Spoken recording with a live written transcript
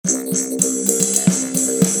Did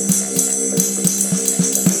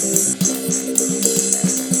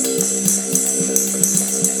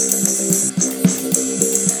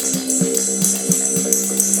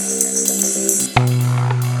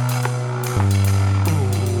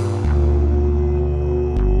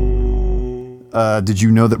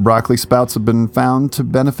you know that broccoli sprouts have been found to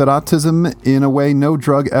benefit autism in a way no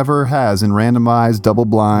drug ever has in randomized,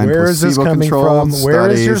 double-blind, placebo-controlled studies? Where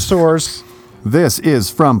is your source? This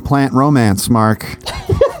is from Plant Romance, Mark.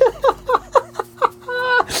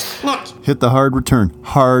 Hit the hard return.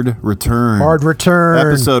 Hard return. Hard return.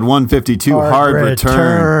 Episode 152, hard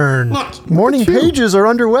return. Morning pages are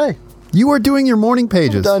underway. You are doing your morning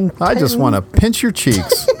pages. I just want to pinch your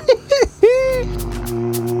cheeks.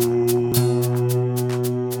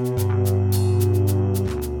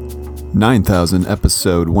 $9,000,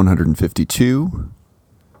 episode 152.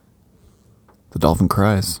 The dolphin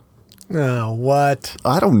cries. Oh, what?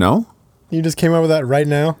 I don't know. You just came up with that right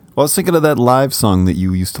now? Well, I was thinking of that live song that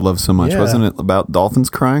you used to love so much. Yeah. Wasn't it about dolphins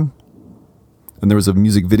crying? And there was a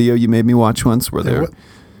music video you made me watch once where there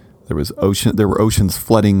were oceans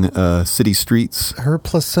flooding city streets. Her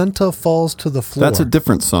placenta falls to the floor. That's a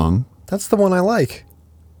different song. That's the one I like.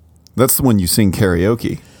 That's the one you sing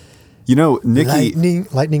karaoke. You know, Nikki...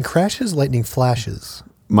 Lightning crashes, lightning flashes.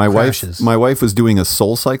 My wife was doing a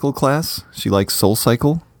Soul Cycle class. She likes Soul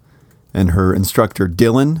Cycle. And her instructor,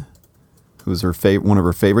 Dylan, who's one of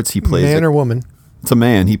her favorites, he plays... Man or woman? It's a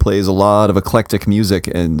man. He plays a lot of eclectic music,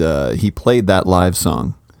 and he played that live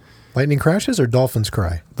song. Lightning crashes or dolphins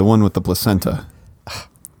cry? The one with the placenta.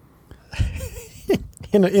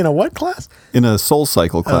 In a what class? In a Soul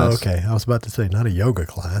Cycle class. Oh, okay. I was about to say, not a yoga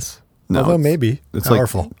class. No, although maybe. It's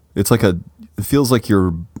powerful. It feels like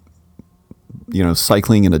you're,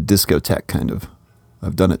 cycling in a discotheque, kind of.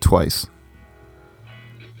 I've done it twice.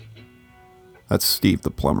 That's Steve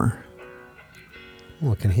the plumber.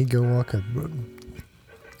 Well, can he go walk a...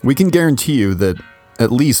 We can guarantee you that at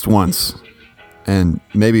least once, and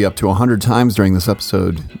maybe up to 100 times during this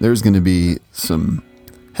episode, there's going to be some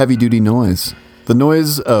heavy-duty noise. The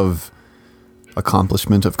noise of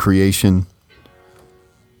accomplishment, of creation.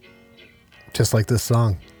 Just like this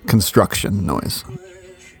song. Construction noise.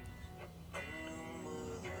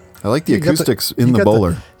 I like the acoustics in the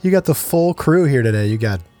bowler. You got the full crew here today. You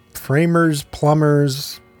got framers,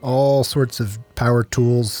 plumbers, all sorts of power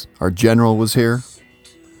tools. Our general was here,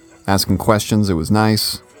 asking questions. It was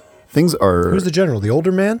nice. Who's the general? The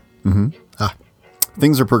older man? Mm-hmm.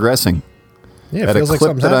 Things are progressing. Yeah, it at feels a like clip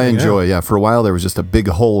something's that I happening, enjoy. Yeah, for a while there was just a big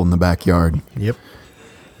hole in the backyard. Yep.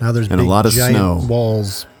 Now there's and a lot of giant snow.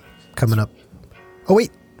 walls coming up. Oh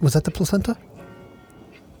wait, was that the placenta?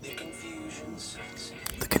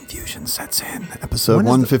 The confusion sets in. Episode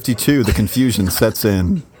 152. The confusion sets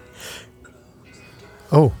in.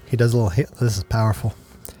 Oh, he does a little hit. This is powerful.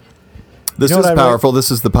 This is powerful.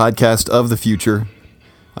 This is the podcast of the future.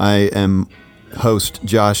 I am host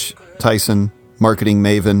Josh Tyson, marketing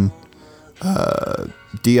maven,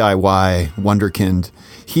 DIY wonderkind.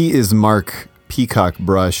 He is Mark Peacock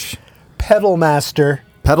Brush, Pedal Master,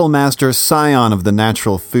 scion of the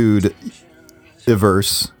natural food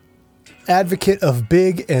diverse, advocate of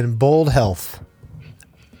big and bold health.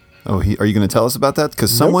 Oh, are you going to tell us about that?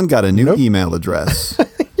 Because someone got a new email address.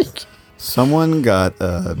 Someone got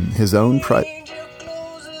his own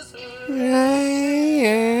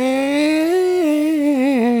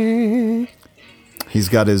He's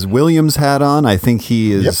got his Williams hat on. I think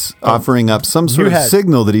he is offering up some sort of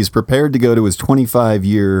signal that he's prepared to go to his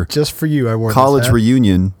 25-year just for you. I wore college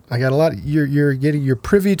reunion. I got a lot. You're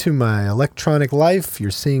privy to my electronic life. You're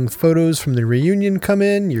seeing photos from the reunion come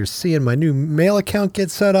in. You're seeing my new mail account get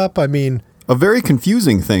set up. I mean, a very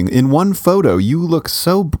confusing thing. In one photo, you look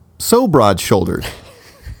so broad-shouldered.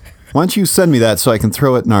 Why don't you send me that so I can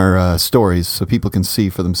throw it in our stories so people can see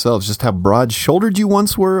for themselves just how broad-shouldered you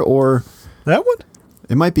once were, or that one?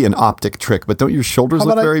 It might be an optic trick, but don't your shoulders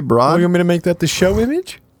look very broad? You want me to make that the show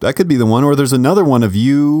image? That could be the one. Or there's another one of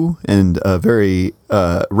you and a very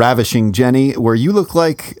ravishing Jenny where you look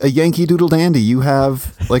like a Yankee Doodle Dandy. You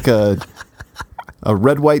have like a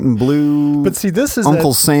red, white, and blue but see, this is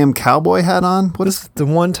Uncle Sam cowboy hat on. What is the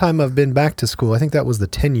one time I've been back to school? I think that was the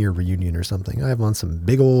 10-year reunion or something. I have on some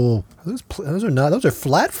big old... Those are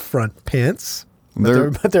flat front pants,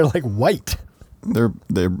 but they're like white. They're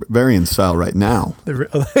very in style right now. You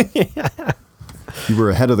were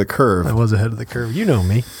ahead of the curve. I was ahead of the curve. You know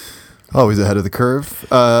me. Always ahead of the curve.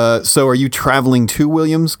 So are you traveling to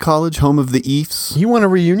Williams College, home of the Eafs? You want a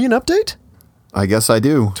reunion update? I guess I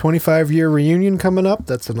do. 25-year reunion coming up.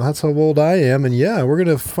 That's how old I am. And yeah, we're going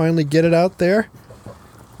to finally get it out there.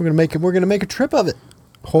 We're going to make a trip of it.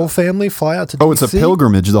 Whole family fly out to DC. Oh, it's a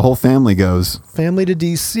pilgrimage. The whole family goes. Family to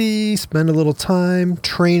DC, spend a little time,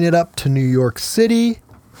 train it up to New York City.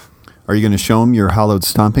 Are you going to show them your hallowed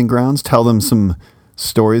stomping grounds? Tell them some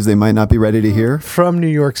stories they might not be ready to hear? From New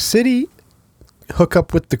York City, hook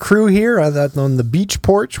up with the crew here on the beach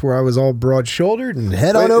porch where I was all broad-shouldered and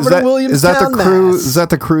head on over to Williamstown, is that the crew? Mass. Is that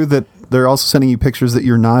the crew that they're also sending you pictures that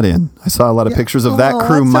you're not in? I saw a lot of pictures of that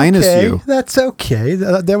crew minus you. That's okay.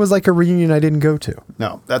 There was like a reunion I didn't go to.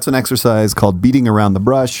 No, that's an exercise called beating around the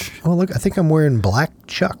brush. Oh, look, I think I'm wearing black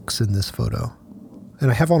Chucks in this photo.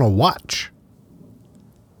 And I have on a watch.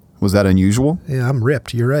 Was that unusual? Yeah, I'm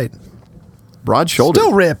ripped. You're right. Broad shouldered.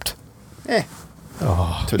 Still ripped.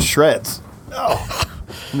 To shreds. Oh.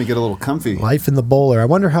 Let me get a little comfy. Life in the bowler. I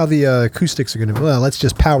wonder how the acoustics are going to be. Well, let's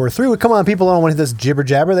just power through it. Come on, people don't want this jibber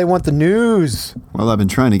jabber. They want the news. Well, I've been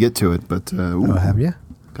trying to get to it, but... oh, have you?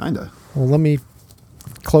 Kinda. Well, let me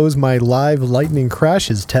close my live lightning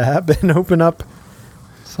crashes tab and open up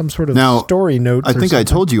some sort of story notes. I think I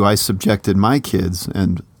told you I subjected my kids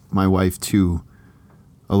and my wife to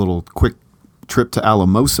a little quick trip to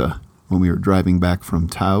Alamosa when we were driving back from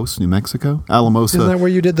Taos, New Mexico. Alamosa. Isn't that where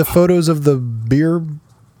you did the photos of the beer?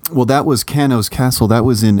 Well, that was Cano's Castle. That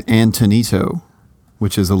was in Antonito,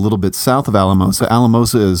 which is a little bit south of Alamosa.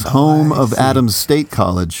 Alamosa is home of Adams State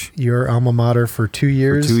College. Your alma mater for 2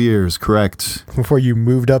 years? For 2 years, correct. Before you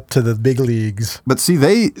moved up to the big leagues. But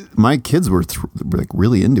see, my kids were like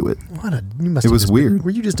really into it. It was weird.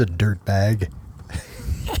 Were you just a dirt bag?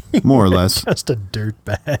 More or less. Just a dirt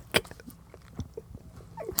bag.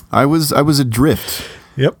 I was adrift.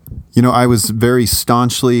 Yep. You know, I was very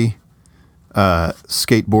staunchly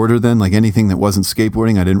skateboarder then. Like anything that wasn't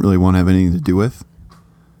skateboarding, I didn't really want to have anything to do with.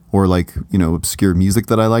 Or like, you know, obscure music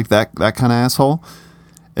that I liked, that kind of asshole.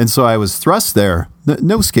 And so I was thrust there.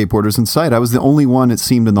 No skateboarders in sight. I was the only one, it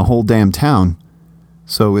seemed, in the whole damn town.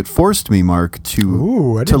 So it forced me, Mark, to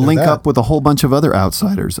link up with a whole bunch of other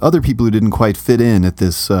outsiders, other people who didn't quite fit in at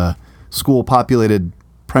this school populated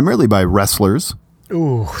primarily by wrestlers.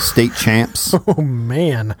 Ooh. State champs. Oh,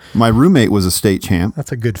 man. My roommate was a state champ.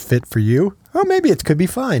 That's a good fit for you. Oh, maybe it could be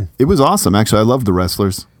fine. It was awesome. Actually, I loved the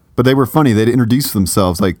wrestlers. But they were funny. They'd introduce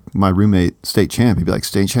themselves like my roommate, state champ. He'd be like,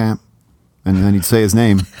 state champ. And then he'd say his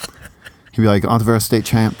name. He'd be like, Ontivera state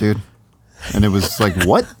champ, dude. And it was like,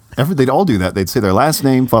 what? They'd all do that. They'd say their last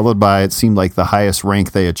name followed by, it seemed like the highest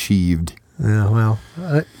rank they achieved. Yeah, well,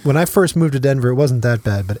 when I first moved to Denver, it wasn't that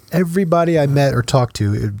bad. But everybody I met or talked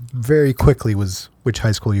to, it very quickly was which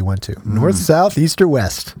high school you went to. North, south, east, or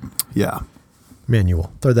west. Yeah.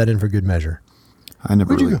 Manual. Throw that in for good measure. I never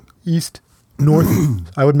Where'd you go? East, north.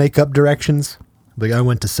 I would make up directions. Like I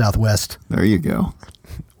went to southwest. There you go.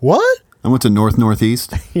 What? I went to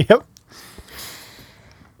northeast. Yep.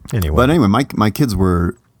 Anyway. But anyway, my kids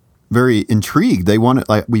were very intrigued. They wanted,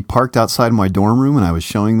 like, we parked outside my dorm room and I was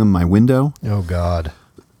showing them my window. Oh, God.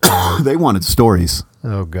 They wanted stories.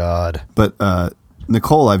 Oh, God. But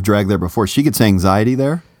Nicole, I've dragged there before. She gets anxiety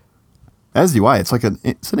there. As do I. It's like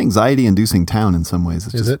it's an anxiety-inducing town in some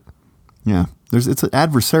ways. Is it? Yeah. It's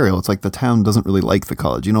adversarial. It's like the town doesn't really like the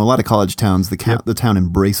college. You know, a lot of college towns, the town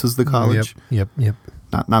embraces the college. Yep.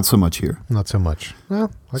 Not so much here. Not so much.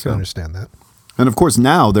 Well, I can understand that. And of course,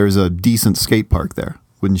 now there's a decent skate park there.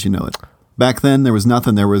 Wouldn't you know it? Back then, there was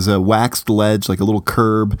nothing. There was a waxed ledge, like a little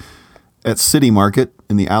curb at City Market,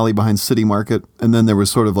 in the alley behind City Market. And then there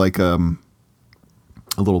was sort of like a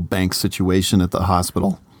little bank situation at the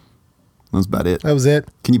hospital. That was about it. That was it.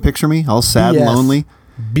 Can you picture me? All sad and lonely.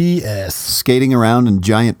 BS. Skating around in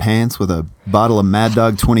giant pants with a bottle of Mad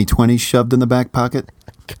Dog 2020 shoved in the back pocket.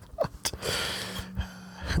 God.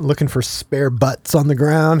 Looking for spare butts on the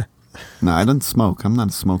ground. No, I don't smoke. I'm not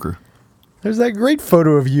a smoker. There's that great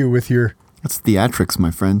photo of you with your... That's theatrics, my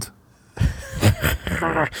friend.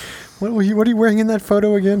 What are you wearing in that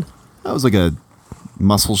photo again? That was like a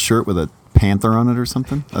muscle shirt with a panther on it or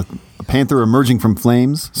something. A panther emerging from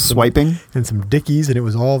flames, swiping. And some Dickies, and it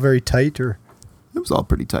was all very tight, or... It was all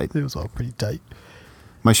pretty tight. It was all pretty tight.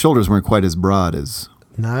 My shoulders weren't quite as broad as...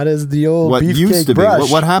 Not as the old what beefcake used to brush.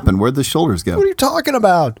 be. What happened? Where'd the shoulders go? What are you talking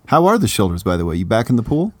about? How are the shoulders, by the way? You back in the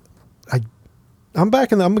pool? I'm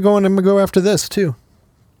back in. I'm gonna go after this too.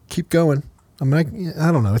 Keep going. I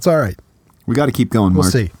don't know. It's all right. We got to keep going, Mark.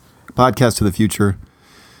 We'll see. Podcast to the future.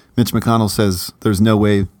 Mitch McConnell says there's no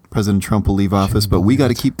way President Trump will leave office, but we got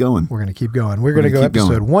to keep going. We're gonna keep going. We're gonna go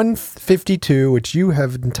episode 152, which you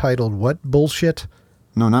have entitled "What Bullshit."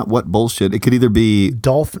 No, not what bullshit. It could either be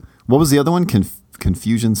Dolphin. What was the other one?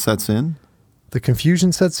 Confusion sets in. The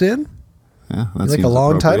confusion sets in. Yeah, that's like a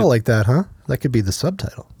long title like that, huh? That could be the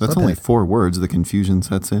subtitle. That's only 4 words. The confusion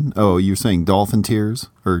sets in. Oh, you're saying dolphin tears?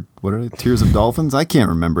 Or what are they? Tears of dolphins? I can't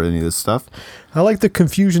remember any of this stuff. I like the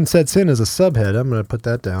confusion sets in as a subhead. I'm going to put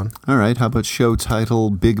that down. All right. How about show title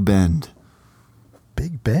Big Bend?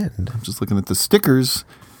 Big Bend? I'm just looking at the stickers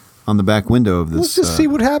on the back window of this. Let's just see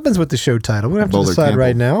what happens with the show title. We don't have to Boulder decide Campbell.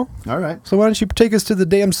 right now. All right. So why don't you take us to the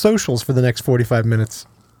damn socials for the next 45 minutes?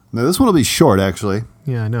 Now, this one will be short, actually.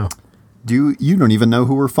 Yeah, I know. You don't even know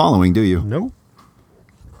who we're following, do you? Nope.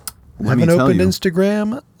 Let me Haven't tell opened you.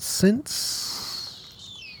 Instagram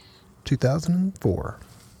since 2004.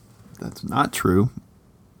 That's not true.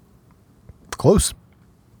 Close.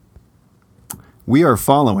 We are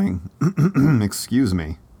following, excuse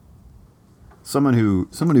me, someone who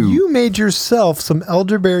You made yourself some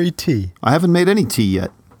elderberry tea. I haven't made any tea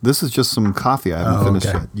yet. This is just some coffee I haven't finished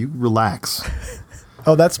okay. yet. You relax.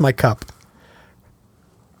 Oh, that's my cup.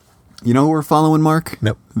 You know who we're following, Mark?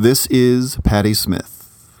 Nope. This is Patty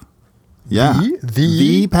Smith. Yeah.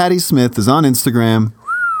 The Patty Smith is on Instagram,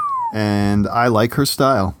 and I like her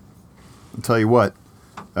style. I'll tell you what.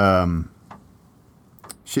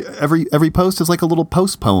 She every post is like a little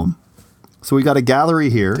post poem. So we got a gallery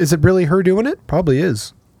here. Is it really her doing it? Probably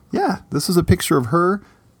is. Yeah, this is a picture of her.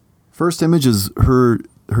 First image is her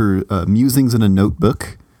musings in a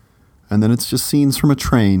notebook, and then it's just scenes from a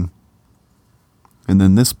train. And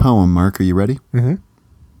then this poem, Mark, are you ready? Mm-hmm.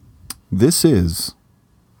 This is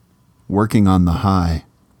working on the high,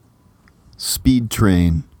 speed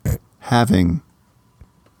train, having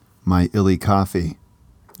my illy coffee,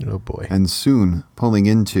 Oh, boy. and soon pulling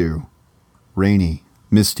into rainy,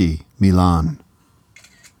 misty Milan,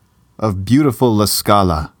 of beautiful La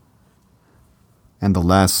Scala, and the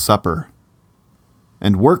Last Supper,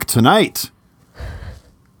 and work tonight.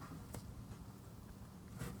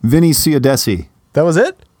 Vinny Ciodesi. That was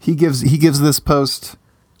it? He gives this post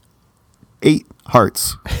 8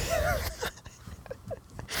 hearts.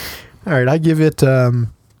 All right, I give it,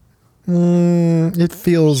 it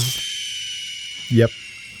feels, yep.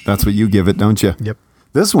 That's what you give it, don't you? Yep.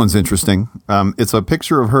 This one's interesting. It's a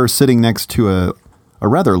picture of her sitting next to a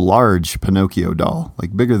rather large Pinocchio doll,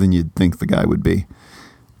 like bigger than you'd think the guy would be.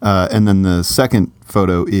 And then the second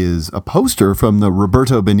photo is a poster from the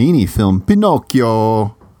Roberto Benigni film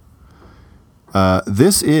Pinocchio.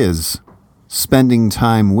 This is spending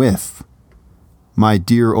time with my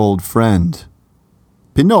dear old friend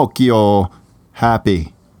Pinocchio,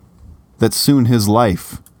 happy that soon his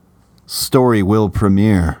life story will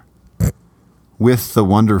premiere with the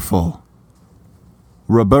wonderful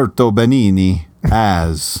Roberto Benigni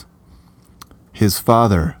as his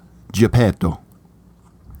father, Geppetto.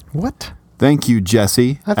 What? Thank you,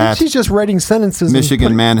 Jesse, I think at she's just writing sentences Michigan,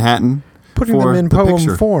 and Manhattan. putting them for in the poem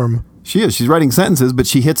picture. form. She is. She's writing sentences, but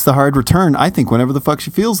she hits the hard return, I think, whenever the fuck she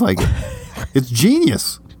feels like it. It's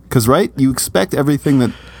genius. Because, right, you expect everything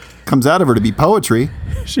that comes out of her to be poetry,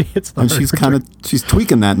 She hits the and hard she's return. she's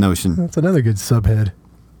tweaking that notion. That's another good subhead.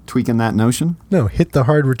 Tweaking that notion? No, hit the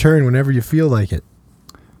hard return whenever you feel like it.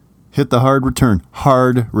 Hit the hard return.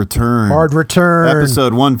 Hard return. Hard return.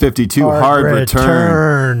 Episode 152, hard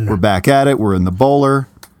return. We're back at it. We're in the bowler.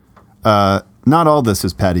 Not all this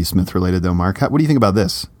is Patty Smith related, though, Mark. What do you think about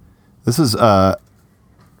this? This is an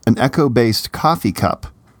Echo-based coffee cup.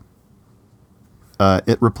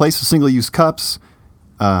 It replaces single-use cups.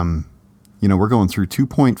 We're going through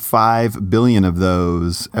 2.5 billion of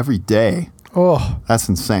those every day. Oh, That's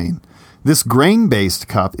insane. This grain-based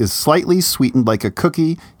cup is slightly sweetened like a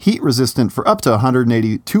cookie, heat-resistant for up to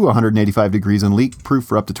 180 to 185 degrees, and leak-proof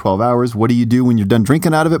for up to 12 hours. What do you do when you're done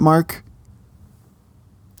drinking out of it, Mark?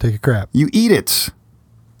 take a crap. You eat it.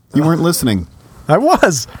 You weren't listening. I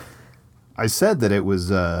was. I said that it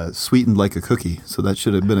was sweetened like a cookie, so that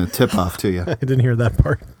should have been a tip-off to you. I didn't hear that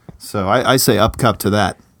part. So I say up cup to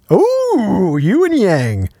that. Ooh, you and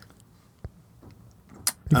Yang.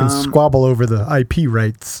 You can squabble over the IP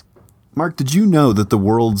rights. Mark, did you know that the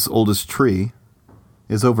world's oldest tree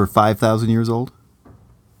is over 5,000 years old?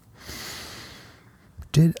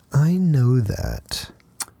 Did I know that?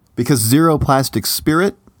 Because Zero Plastic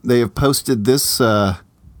Spirit, they have posted this, I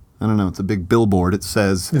don't know, it's a big billboard. It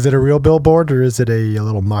says, Is it a real billboard or is it a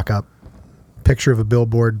little mock-up picture of a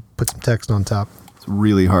billboard, put some text on top? it's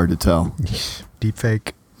really hard to tell. Deep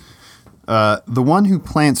fake. The one who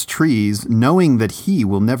plants trees, knowing that he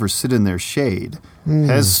will never sit in their shade,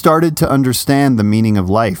 has started to understand the meaning of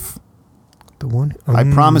life. The one? I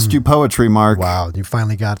promised you poetry, Mark. Wow, you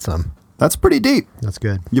finally got some. That's pretty deep. That's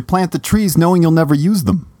good. You plant the trees knowing you'll never use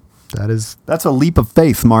them. That's a leap of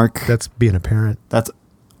faith, Mark. that's being a parent.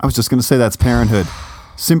 I was just going to say that's parenthood.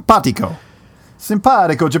 Simpatico.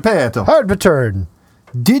 Simpatico, Geppetto. Hard return.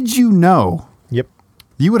 Did you know Yep.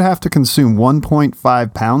 you would have to consume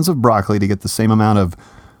 1.5 pounds of broccoli to get the same amount of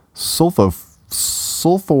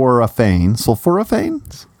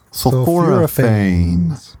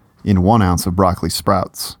sulforaphane in 1 ounce of broccoli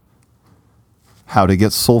sprouts? How to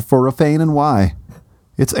get sulforaphane and why?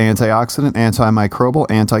 It's antioxidant, antimicrobial,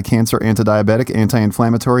 anti-cancer, anti-diabetic,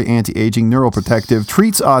 anti-inflammatory, anti-aging, neuroprotective,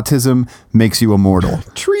 treats autism, makes you immortal.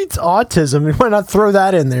 Treats autism. Why not throw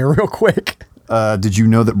that in there real quick? Did you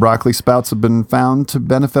know that broccoli sprouts have been found to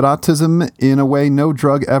benefit autism in a way no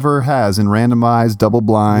drug ever has in randomized,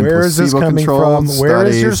 double-blind, Where is this coming from? placebo-controlled Where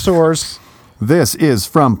is your studies? source? This is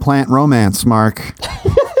from Plant Romance, Mark.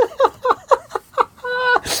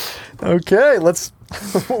 Okay,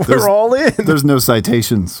 we're all in. There's no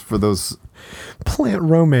citations for those, Plant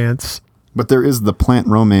Romance. but there is the Plant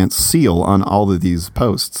Romance seal on all of these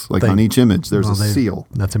posts. Like on each image, there's a seal.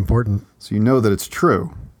 That's important. So you know that it's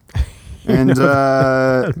true. And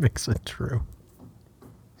That makes it true.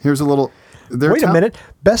 here's a little... Wait a minute.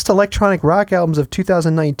 Best electronic rock albums of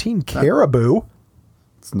 2019, Caribou.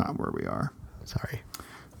 It's not where we are. Sorry.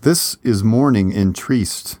 This is morning in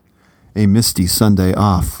Trieste, a misty Sunday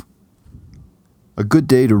off. A good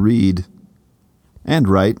day to read and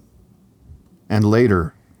write, and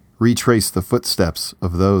later retrace the footsteps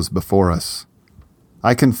of those before us.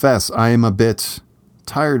 I confess I am a bit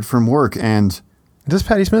tired from work and Is this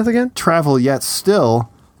Patti Smith again? travel, yet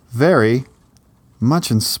still very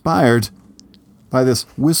much inspired by this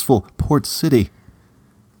wistful port city.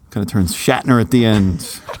 Kind of turns Shatner at the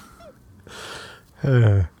end.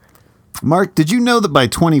 Mark, did you know that by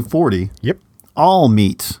 2040, Yep. all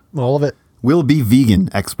meat All of it. will be vegan,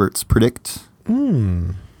 experts predict?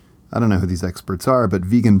 I don't know who these experts are, but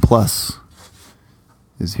Vegan Plus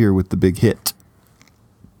is here with the big hit.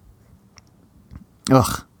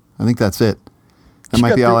 Ugh, I think that's it. That You might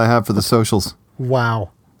got be all the- I have for the socials.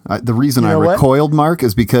 Wow. The reason You I know what? recoiled, Mark,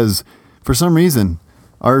 is because for some reason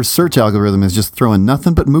our search algorithm is just throwing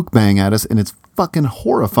nothing but mukbang at us, and it's fucking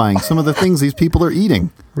horrifying. Some of the things these people are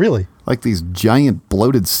eating, Really? like these giant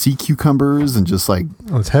bloated sea cucumbers, and just like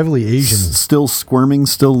Oh, it's heavily Asian. still squirming,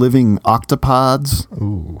 still living octopods.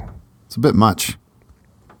 Ooh. It's a bit much.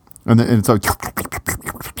 And it's like,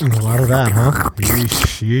 A lot of that, huh?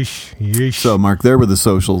 Yeesh, yeesh, yeesh. so Mark, there were the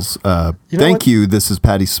socials. You know Thank what? you. This is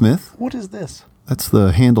Patti Smith. What is this? That's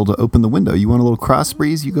the handle to open the window. You want a little cross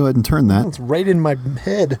breeze? You go ahead and turn that. It's right in my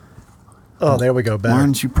head. Oh, there we go. Why Better.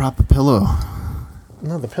 don't you prop a pillow?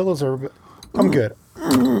 No, the pillows are... I'm good.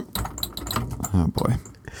 Oh boy.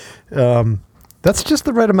 That's just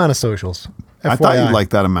the right amount of socials. I thought FYI. you'd like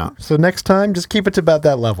that amount. So next time, just keep it to about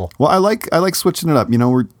that level. Well, I like switching it up. You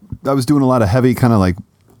know, I was doing a lot of heavy kind of like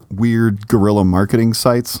weird guerrilla marketing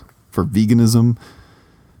sites for veganism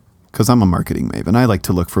because I'm a marketing maven. I like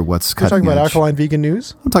to look for what's You're cutting talking about edge. Alkaline Vegan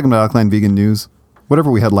News? I'm talking about Alkaline Vegan News. Whatever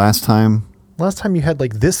we had last time, Last time you had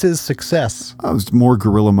like, this is success. I was more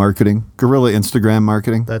guerrilla marketing, guerrilla Instagram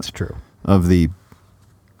marketing That's true. of the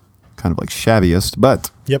kind of like shabbiest.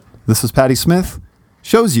 But Yep. this is Patti Smith.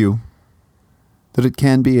 Shows you that it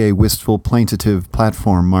can be a wistful, plaintive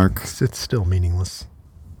platform, Mark. It's still meaningless.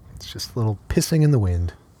 It's just a little pissing in the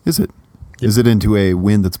wind. Is it? Yep. Is it into a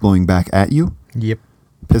wind that's blowing back at you? Yep.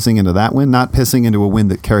 Pissing into that wind, not pissing into a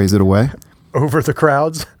wind that carries it away? Over the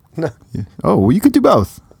crowds? No. Yeah. Oh, well, you could do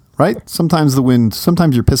both, right? Sometimes the wind,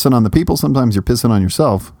 sometimes you're pissing on the people, sometimes you're pissing on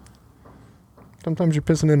yourself. Sometimes you're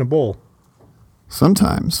pissing in a bowl.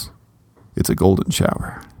 Sometimes it's a golden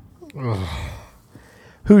shower.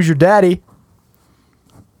 Who's your daddy?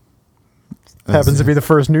 Happens to be the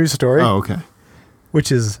first news story. Oh, okay.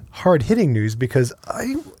 Which is hard-hitting news because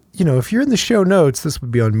if you're in the show notes, this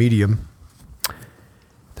would be on Medium.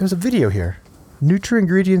 There's a video here.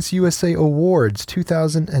 Nutri-Ingredients USA Awards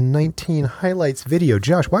 2019 highlights video.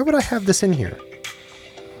 Josh, why would I have this in here?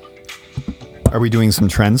 Are we doing some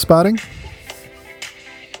trend spotting?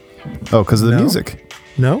 Oh, because of the No. music.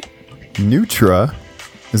 No? Nutra.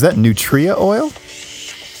 Is that Nutria oil?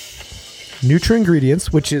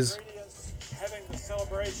 Nutri-Ingredients, which is... Having the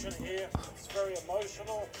celebration here, it's very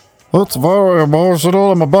emotional. It's very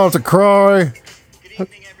emotional. I'm about to cry. Good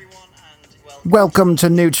evening, everyone, and Welcome to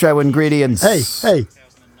Nutro Ingredients. Hey.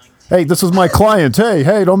 Hey, this is my client.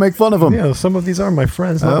 Hey, don't make fun of him. Yeah, some of these are my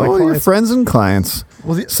friends, not my Oh, your clients. friends and clients.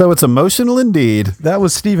 Well, So it's emotional indeed. that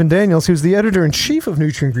was Stephen Daniels, who's the editor-in-chief of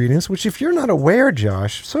Nutri-Ingredients, which if you're not aware,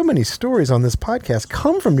 Josh, so many stories on this podcast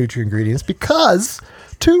come from Nutri-Ingredients because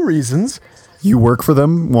two reasons. You work for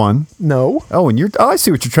them, one. No. Oh, and I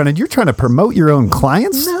see what you're trying to promote your own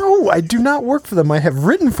clients? No, I do not work for them. I have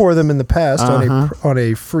written for them in the past on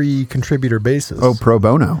a free contributor basis. Oh, pro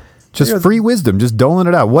bono. Just They are- free wisdom, just doling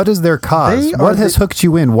it out. What is their cause? They are What has the- hooked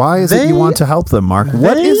you in? Why is it you want to help them, Mark?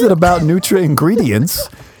 What they- is it about Nutra Ingredients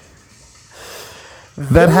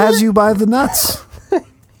that has you by the nuts?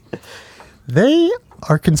 They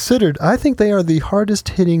are considered, I think they are the hardest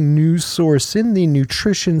hitting news source in the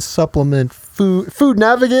nutrition supplement food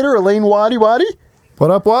navigator, Elaine Waddy.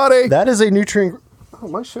 What up, Waddy? That is a nutrient. Oh,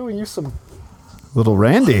 am I showing you some? Little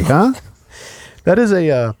Randy, huh? That is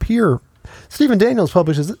a peer. Stephen Daniels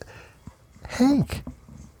publishes it. Hank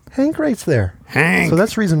writes there. Hank. So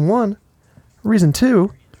that's reason one. Reason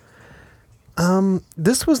two.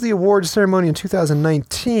 This was the awards ceremony in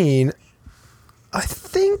 2019. I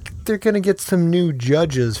think they're going to get some new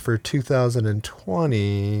judges for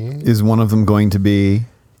 2020. Is one of them going to be...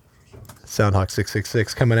 Soundhawk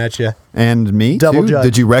 666 coming at you. And me, Double too? judge.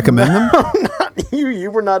 Did you recommend them?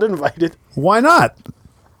 You were not invited. Why not?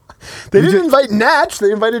 They Did didn't you- invite Natch.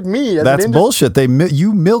 They invited me. as That's an bullshit.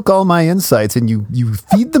 You milk all my insights and you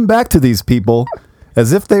feed them back to these people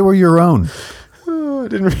as if they were your own. Oh, I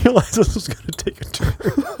didn't realize this was going to take a turn.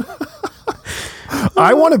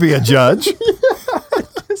 I want to be a judge.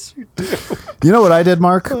 Yes, you do. You know what I did,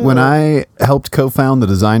 Mark? When I helped co-found the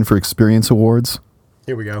Design for Experience Awards,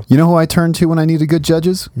 Here we go. you know who I turned to when I needed good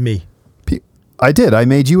judges? Me. I did. I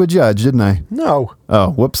made you a judge, didn't I? No. Oh,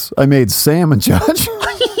 whoops. I made Sam a judge.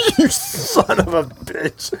 You son of a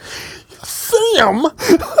bitch. Sam.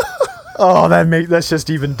 Oh, that's just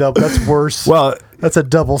even double. That's worse. Well, That's a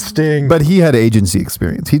double sting. but he had agency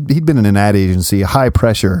experience. He'd been in an ad agency, high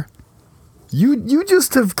pressure. You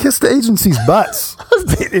just have kissed agencies' butts.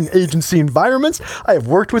 I've been in agency environments. I have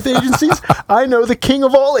worked with agencies. I know the king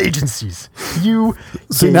of all agencies. You.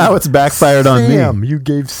 So gave now it's backfired on me. Sam. You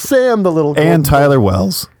gave Sam the little And golden Tyler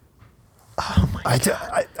Wells. Oh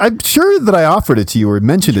my! I'm sure that I offered it to you or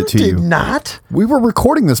mentioned it to did you. not. We were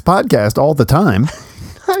recording this podcast all the time.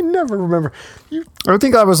 I never remember. You I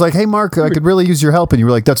think I was like, "Hey, Mark, I could really use your help," and you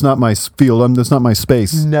were like, "That's not my field. That's not my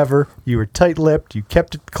space." never. You were tight-lipped. You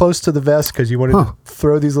kept it close to the vest because you wanted to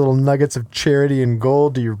throw these little nuggets of charity and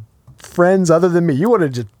gold to your friends other than me. You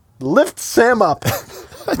wanted to lift Sam up.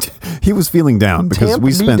 He was feeling down because Tamp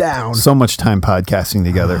we me spent down. so much time podcasting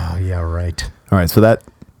together. Oh, yeah, right. All right, so that.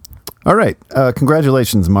 All right,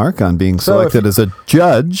 congratulations, Mark, on being So if selected as a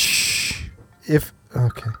judge.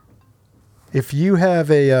 If you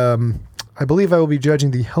have a, I believe I will be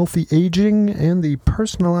judging the healthy aging and the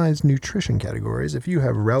personalized nutrition categories. If you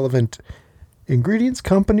have relevant ingredients,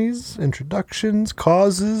 companies, introductions,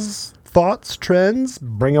 causes, thoughts, trends,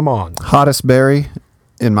 bring them on. Hottest berry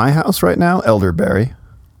in my house right now, elderberry,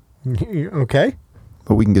 Okay.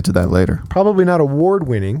 but we can get to that later. Probably not award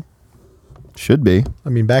winning. Should be. I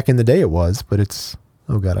mean, back in the day it was, but it's,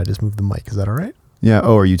 oh God, I just moved the mic. Is that all right? Yeah.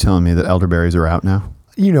 Oh, are you telling me that elderberries are out now?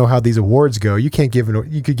 You know how these awards go. You can't give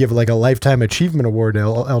you could give like a lifetime achievement award to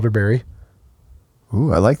elderberry.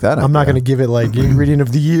 Ooh, I like that. I'm not idea. going to give it like ingredient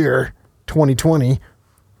of the year 2020.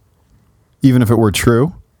 Even if it were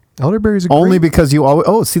true. Elderberry's a Only great, because you always.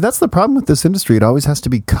 Oh, see, that's the problem with this industry. It always has to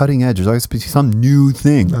be cutting edge. There's always has to be some new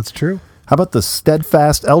thing. That's true. How about the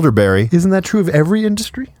steadfast elderberry, Isn't that true of every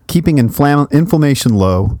industry? keeping inflammation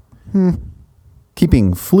low,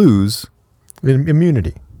 keeping flus.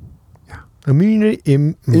 Immunity. Yeah. Immunity.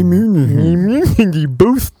 Immunity. Immunity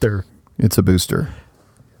booster. It's a booster.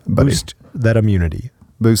 Buddy. Boost that immunity.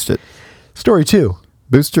 Boost it. Story 2.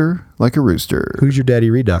 Booster like a rooster. Who's your daddy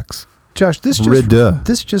redux? Josh, this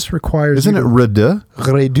Redu. just requires Isn't it redu?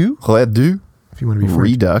 redu? Redu? If you want to be French.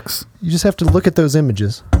 Redux. You just have to look at those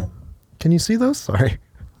images. Can you see those? Sorry.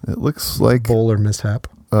 It looks like Bowler mishap.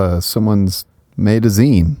 someone's made a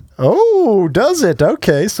zine. Oh, does it?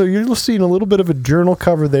 Okay, so you're seeing a little bit of a journal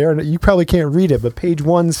cover there, and you probably can't read it, but page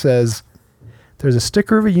 1 says there's a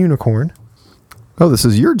sticker of a unicorn. Oh, this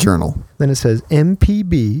is your journal. Then it says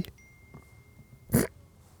MPB.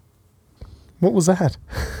 What was that?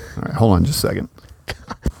 All right, hold on just a second.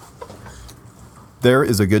 There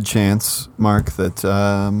is a good chance, Mark, that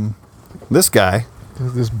this guy,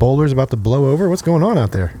 This bowler's about to blow over? What's going on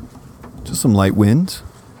out there? just some light wind.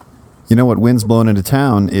 You know what wind's blowing into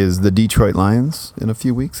town is the Detroit Lions in a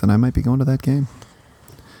few weeks, and I might be going to that game.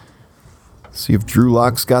 See if Drew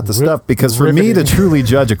Lock's got the stuff. Because for me to riveting. truly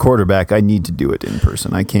judge a quarterback, I need to do it in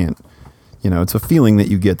person. I can't. It's a feeling that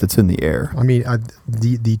you get that's in the air. I mean,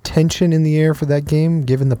 the tension in the air for that game,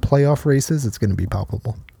 given the playoff races, it's going to be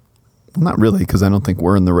palpable. Well, not really, because I don't think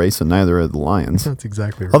we're in the race, and neither are the Lions. That's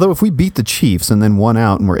exactly right. Although if we beat the Chiefs and then won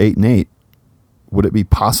out and we're 8-8, would it be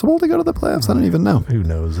possible to go to the playoffs? I don't even know. Who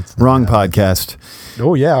knows? It's Wrong podcast.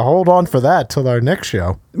 Oh, yeah. Hold on for that till our next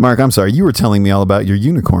show. Mark, I'm sorry. You were telling me all about your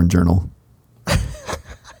unicorn journal.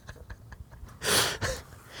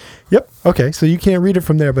 Yep. Okay, so you can't read it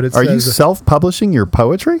from there, but it Are you says, self-publishing your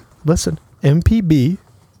poetry? listen, MPB,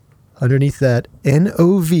 underneath that,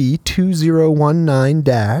 NOV 2019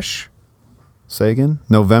 dash, Say again.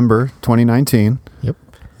 November 2019. yep,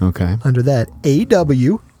 Okay. under that,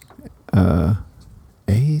 AW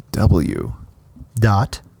AW.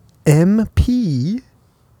 dot MP,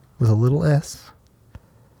 with a little s,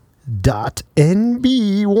 dot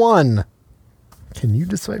NB1. Can you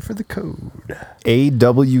decipher the code?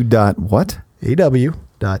 AW dot what? AW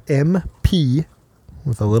dot MP,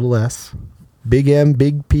 with a little s, big M,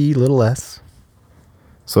 big P, little s.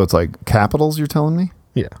 So it's like capitals you're telling me?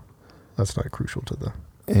 Yeah, that's not crucial to the...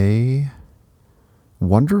 A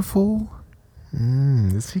wonderful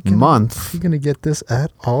Is he gonna, month Is he going to get this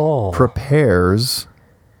at all? prepares.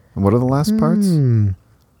 What are the last parts?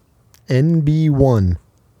 NB1.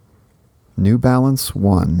 New Balance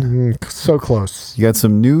 1. So close. You got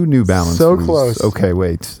some New Balance. So close. Okay,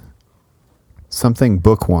 wait. Something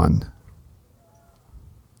book 1.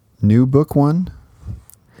 New book 1?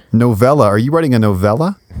 Novella. Are you writing a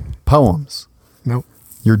novella? Poems. Nope.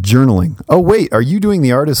 You're journaling. Oh, wait. Are you doing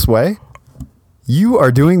the artist's way? You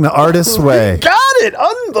are doing the artist's way. Got it!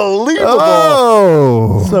 Unbelievable!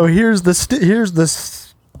 Oh! So here's the...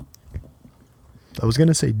 I was going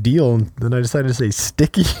to say deal, and then I decided to say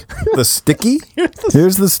sticky. The sticky?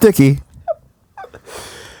 Here's the sticky.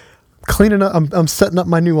 Cleaning up. I'm setting up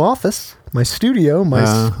my new office, my studio, my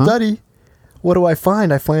study. What do I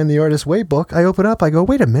find? I find the Artist's Way book. I open up. I go,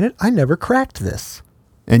 wait a minute. I never cracked this.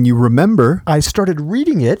 And you remember. I started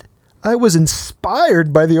reading it. I was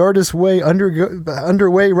inspired by the Artist's Way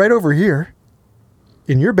underway right over here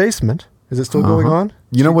in your basement. Is it still going on?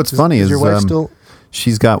 You know what's funny is your wife still...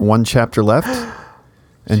 she's got one chapter left.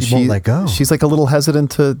 And She won't let go. She's like a little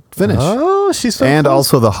hesitant to finish. Oh, she's so And close.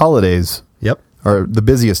 also the holidays Yep. are the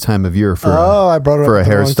busiest time of year for I brought it for up a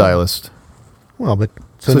at the wrong time. hairstylist. Well, but...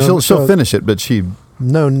 So she'll finish it, but she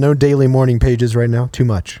No daily morning pages right now. Too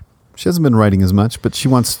much. hasn't been writing as much, but she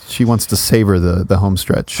wants to savor the home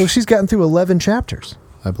stretch. So she's gotten through 11 chapters.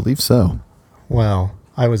 I believe so. Wow.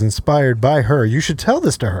 I was inspired by her. You should tell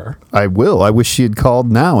this to her. I will. I wish she had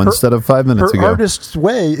called now instead of 5 minutes Her ago. Artist's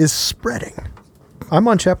Way is spreading. I'm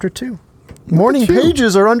on chapter 2. Morning at you.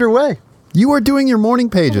 pages are underway. You are doing your morning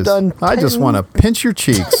pages. done I just 10. want to pinch your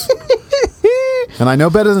cheeks. And I know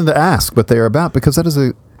better than to ask, but they are about, because that is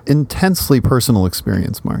an intensely personal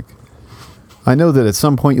experience, Mark. I know that at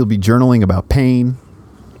some point you'll be journaling about pain.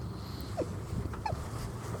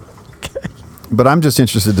 Okay. But I'm just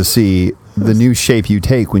interested to see the new shape you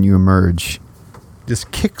take when you emerge.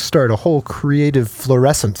 Just kickstart a whole creative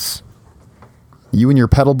fluorescence. You and your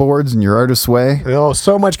pedal boards and your Artist's Way. Oh,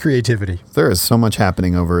 so much creativity. There is so much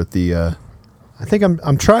happening over at the... I think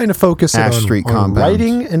I'm trying to focus it Ash on, Street on compound.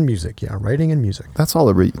 writing and music. Yeah, writing and music. that's all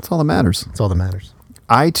that matters. That's all that matters.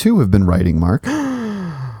 I, too, have been writing, Mark.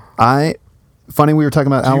 Funny we were talking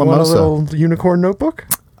about Do you want a Alamosa. little unicorn notebook?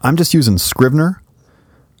 I'm just using Scrivener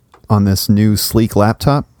on this new sleek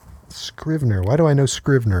laptop. Scrivener. Why do I know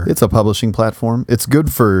Scrivener? It's a publishing platform. It's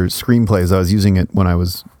good for screenplays. I was using it when I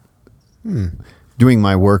was doing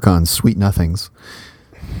my work on Sweet Nothings,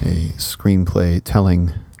 a screenplay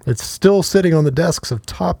telling. It's still sitting on the desks of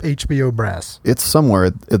top HBO brass. It's somewhere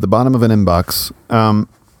at the bottom of an inbox.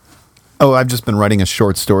 I've just been writing a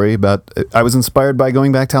short story about. I was inspired by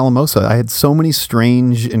going back to Alamosa. I had so many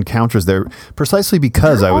strange encounters there, precisely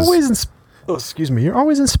because You're I was. always excuse me. You're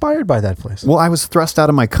always inspired by that place. Well, I was thrust out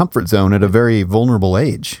of my comfort zone at a very vulnerable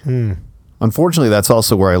age. Unfortunately, that's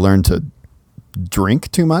also where I learned to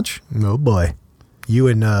drink too much. Oh boy, you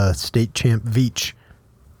and state champ Veach.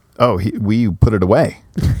 Oh, we put it away.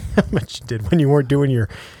 How much you did when you weren't doing your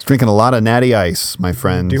It's drinking a lot of natty ice, my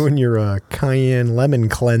friend. cayenne lemon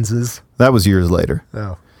cleanses? That was years later.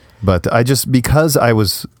 Oh, But because I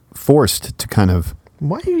was forced to kind of,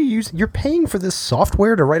 why are you using? You're paying for this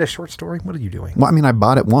software to write a short story. What are you doing? well, I mean, I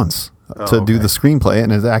bought it once to do okay. the screenplay,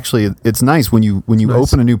 and it's nice when you nice.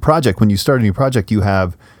 open a new project. When you start a new project, you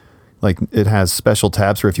have it has special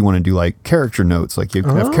tabs for if you want to do like character notes, like you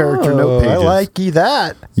have character note pages. I like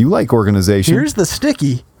that. You like organization. Here's the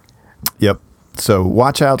sticky. Yep. So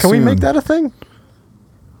watch out. Can soon. we make that a thing?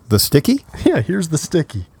 The sticky? Yeah, here's the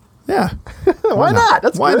sticky. Yeah. Why not?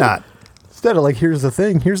 That's Why good. not? Instead of like, here's the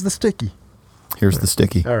thing. Here's the sticky. Here's the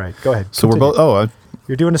sticky. All right, go ahead. So we're Continue. both.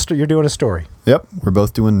 You're doing a story. Yep. We're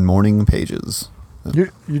both doing morning pages.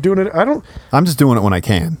 You're doing it. I don't. I'm just doing it when I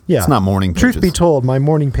can. Yeah. It's not morning pages. Truth be told, my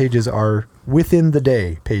morning pages are within the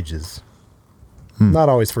day pages. Not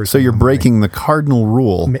always first. So thing you're in the morning. breaking the cardinal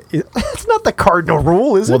rule. It's not the cardinal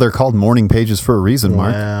rule, is Well, it? they're called morning pages for a reason,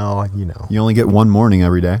 Mark. Well, you know. You only get one morning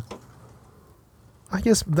every day. I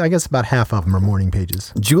guess about half of them are morning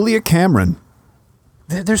pages. Julia Cameron.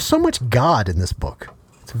 There's so much God in this book.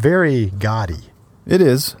 It's very gaudy. It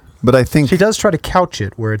is, but I think She does try to couch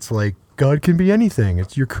it where it's like, God can be anything.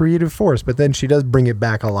 It's your creative force. But then she does bring it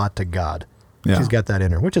back a lot to God. Yeah. She's got that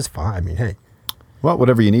in her, which is fine. I mean, hey, well,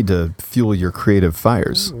 whatever you need to fuel your creative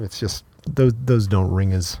fires. it's just, those don't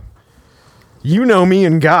ring as, you know me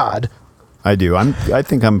and God. I do. I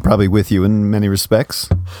think I'm probably with you in many respects.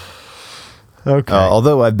 Okay.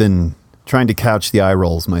 Although I've been trying to couch the eye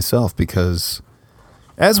rolls myself because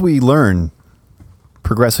as we learn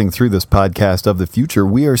progressing through this podcast of the future,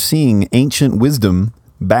 we are seeing ancient wisdom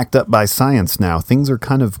backed up by science now. Things are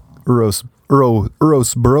kind of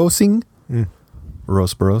Ouroboros-ing.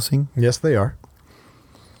 Ouroboros-ing. Yes, they are.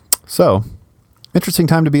 So, interesting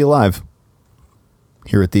time to be alive.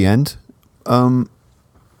 Here at the end.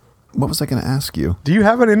 What was I going to ask you? Do you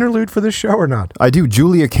have an interlude for this show or not? I do.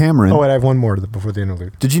 Julia Cameron. Oh, wait, I have one more before the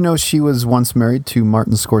interlude. Did you know she was once married to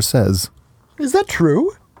Martin Scorsese? Is that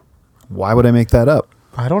true? Why would I make that up?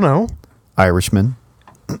 I don't know. Irishman.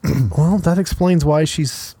 Well, that explains why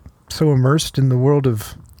she's so immersed in the world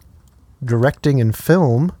of directing and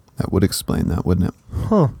film. That would explain that, wouldn't it?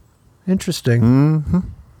 Huh. Interesting. Mm-hmm. I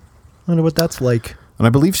wonder what that's like. And I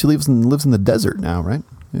believe she lives in the desert now, right?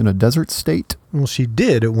 In a desert state. Well, she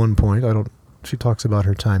did at one point. She talks about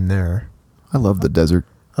her time there. I love the desert.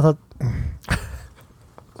 I thought,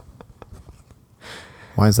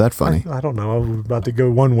 Why is that funny? I don't know. I was about to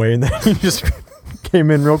go one way and then you just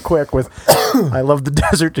came in real quick with, I love the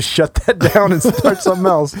desert, to shut that down and start something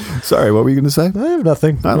else. Sorry, what were you going to say? I have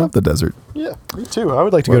nothing. I love the desert. Yeah, me too. I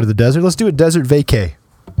would like to go to the desert. Let's do a desert vacay.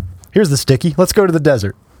 Here's the sticky. Let's go to the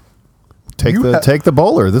desert. Take the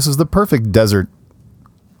bowler. This is the perfect desert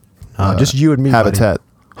Just you and me, habitat.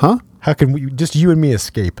 buddy. Huh? How can we, just you and me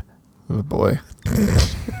escape? Oh boy.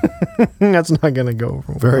 That's not going to go over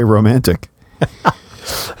well. Very romantic.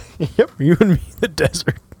 Yep, you and me in the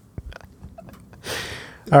desert.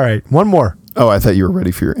 All right, one more. Oh, I thought you were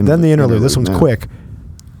ready for your interlude. Then the interlude. This one's now. quick.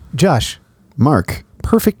 Josh, Mark.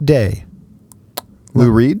 Perfect Day.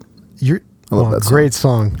 Lou Reed. I love that song. Great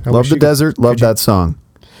song. I Love wish the you could- desert. Love that song.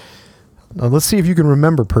 Let's see if you can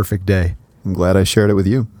remember Perfect Day. I'm glad I shared it with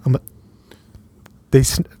you.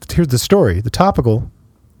 Here's the story. The topical.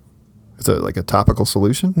 It's like a topical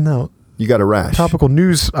solution. No, You got a rash. topical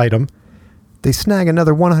news item. They snag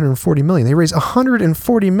another 140 million. They raise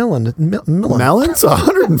 140 million. Melons?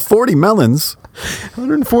 140 melons.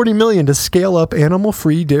 140 million to scale up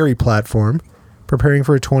animal-free dairy platform, preparing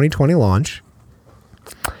for a 2020 launch.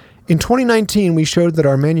 In 2019, we showed that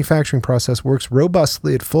our manufacturing process works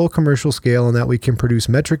robustly at full commercial scale and that we can produce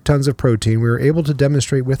metric tons of protein. We were able to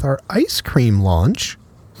demonstrate with our ice cream launch.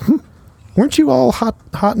 Weren't you all hot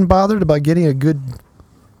and bothered about getting a good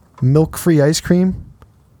milk-free ice cream?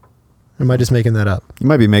 Or am I just making that up? You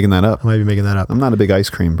might be making that up. I might be making that up. I'm not a big ice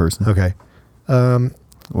cream person. Okay. Well,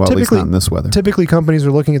 at least not in this weather. Typically, companies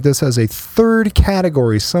are looking at this as a third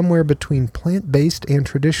category, somewhere between plant-based and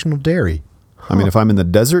traditional dairy. I mean, if I'm in the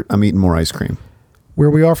desert, I'm eating more ice cream.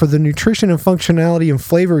 Where we offer the nutrition and functionality and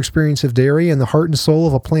flavor experience of dairy and the heart and soul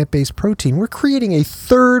of a plant-based protein. We're creating a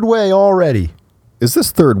third way already. Is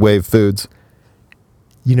this third wave foods?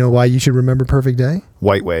 You know why you should remember Perfect Day?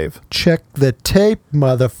 White wave. Check the tape,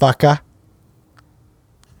 motherfucker.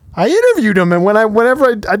 I interviewed him, and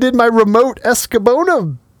whenever I did my remote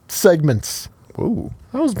Escabona segments, Whoa.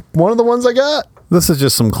 that was one of the ones I got. This is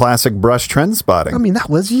just some classic brush trend spotting. I mean, that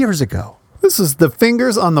was years ago. This is the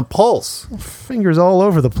fingers on the pulse. Fingers all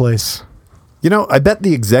over the place. You know, I bet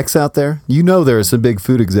the execs out there, there are some big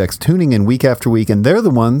food execs tuning in week after week, and they're the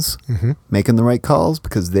ones making the right calls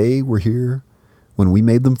because they were here when we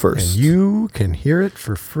made them first. And you can hear it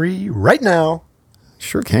for free right now.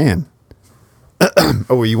 Sure can.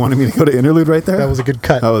 Oh, you wanted me to go to interlude right there? That was a good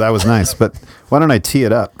cut. Oh, that was nice. But why don't I tee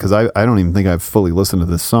it up? Because I don't even think I've fully listened to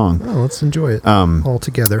this song. Oh, let's enjoy it all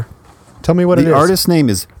together. Tell me what it is. The artist's name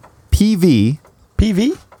is PV,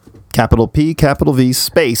 PV? capital P, capital V,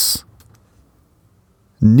 space,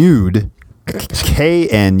 Nude,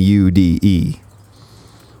 KNUDE.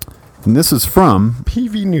 And this is from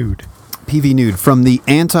PV Nude. PV Nude from the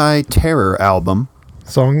Anti-Terror album.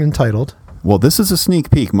 Song entitled. Well, this is a sneak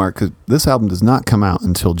peek, Mark, because this album does not come out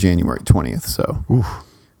until January 20th.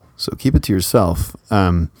 So keep it to yourself.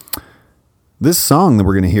 This song that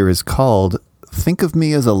we're going to hear is called Think of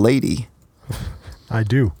Me as a Lady. I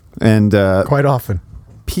do. And Quite often.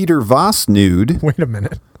 Peter Voss Nude. Wait a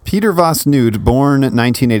minute. Peter Voss Nude, born in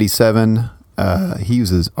 1987. He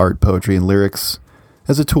uses art, poetry, and lyrics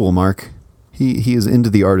as a tool, Mark. He is into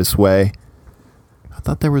the artist's way. I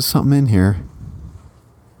thought there was something in here.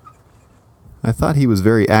 I thought he was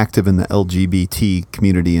very active in the LGBT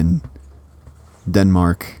community in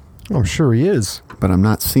Denmark, I'm sure he is. but I'm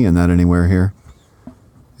not seeing that anywhere here.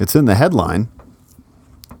 It's in the headline.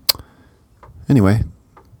 Anyway,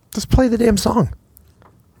 Just play the damn song.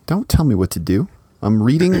 don't tell me what to do. I'm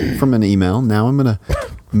reading from an email. Now I'm going to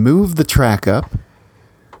move the track up,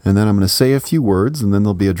 and then I'm going to say a few words, and then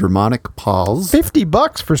there'll be a dramatic pause.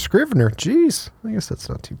 $50 for Scrivener. Jeez. I guess that's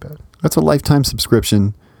not too bad. That's a lifetime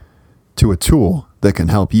subscription to a tool that can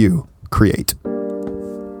help you create.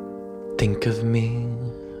 Think of me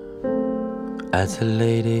as a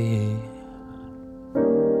lady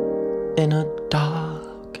in a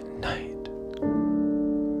dark night.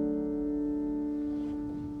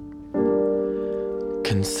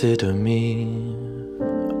 Consider me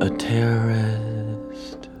a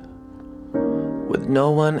terrorist with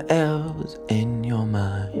no one else in your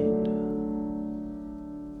mind.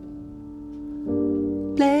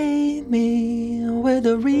 Blame me with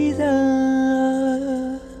a reason.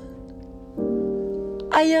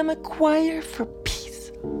 I am a choir for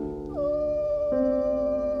peace.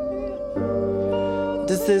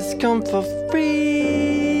 Does this come for free?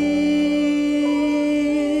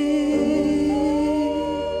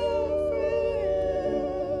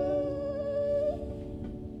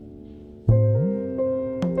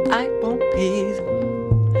 I want peace.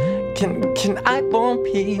 Can I want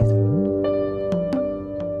peace?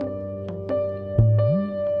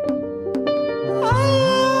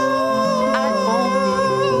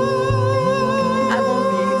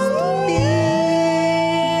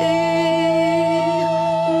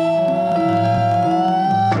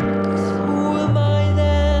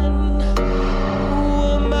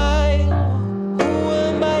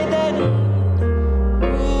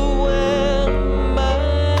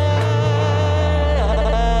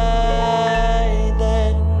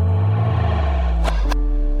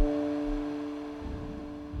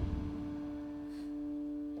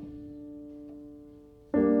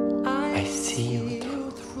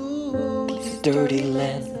 Dirty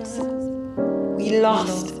lens. We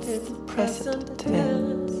lost its present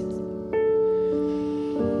tense.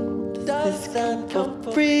 Does this come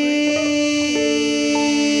for free?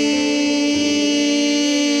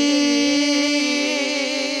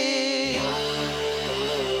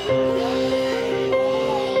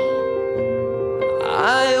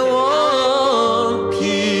 I want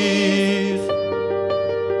peace.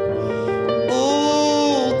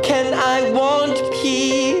 Ooh, can I want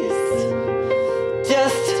peace?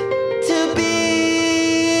 Just to be.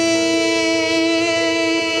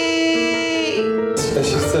 As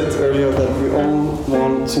you said earlier, that we all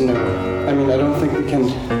want to know. I mean, I don't think we can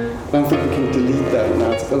delete that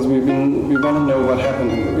now, because we want to know what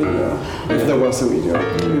happened in the video, if there was a video.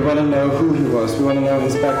 We want to know who he was. We want to know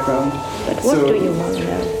his background. But what do you want to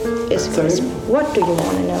know? What do you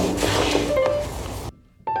want to know?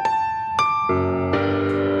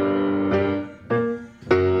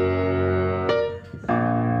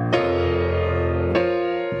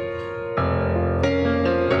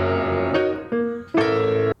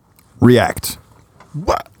 React.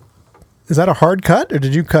 What? Is that a hard cut, or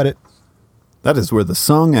did you cut it? That is where the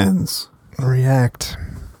song ends. React.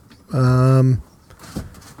 Good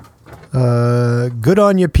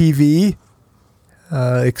on you, PV.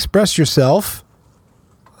 Express yourself.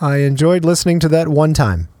 I enjoyed listening to that one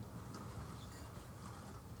time.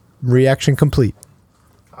 Reaction complete.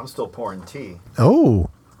 I'm still pouring tea. Oh.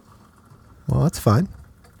 Well, that's fine.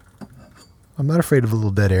 I'm not afraid of a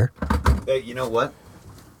little dead air. Hey, you know what?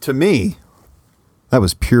 To me, that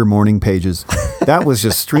was pure morning pages. That was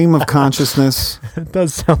just stream of consciousness. It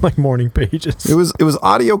does sound like morning pages. It was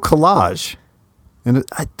audio collage, and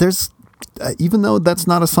even though that's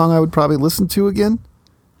not a song I would probably listen to again,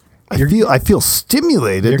 I feel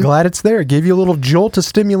stimulated. You're glad it's there. It gave you a little jolt of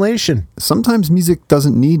stimulation. Sometimes music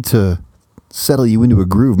doesn't need to settle you into a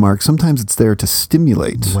groove, Mark. Sometimes it's there to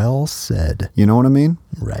stimulate. Well said. You know what I mean?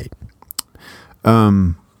 Right.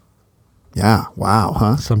 Yeah. Wow.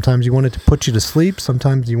 Huh? Sometimes you want it to put you to sleep.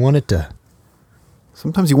 Sometimes you want it to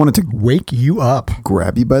wake you up.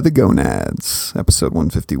 Grab you by the gonads. Episode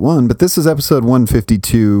 151. But this is episode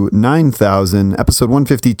 152, 9000. Episode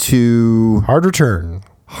 152. Hard return.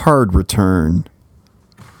 Hard return.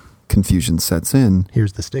 Confusion sets in.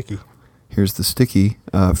 Here's the sticky.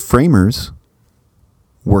 Framers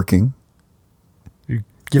working.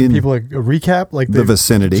 Give people a recap, like the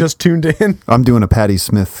vicinity. Just tuned in. I'm doing a Patti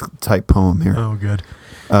Smith type poem here. Oh, good.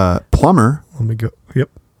 Plumber. Let me go. Yep.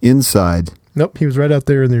 Inside. Nope. He was right out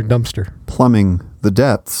there in their dumpster, Plumbing the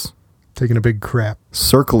depths. taking a big crap.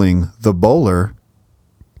 Circling the bowler.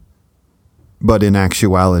 But in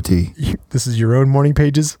actuality, This is your own morning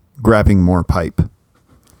pages. grabbing more pipe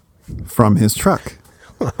from his truck.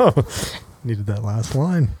 Needed that last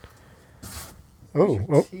line. Oh, I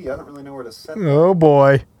don't really know where to set that. oh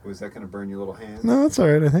boy. Was that going to burn your little hand? No, that's all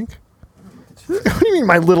right, I think. What do you mean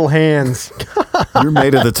my little hands? You're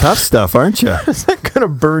made of the tough stuff, aren't you? Is that going to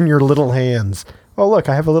burn your little hands? Oh, look,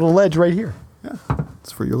 I have a little ledge right here.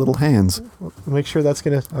 It's for your little hands. Make sure that's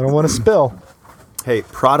going to, I don't want to spill. Hey,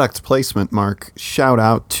 product placement, Mark. Shout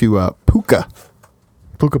out to Puka.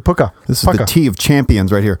 Puka Puka. This is the Puka. tea of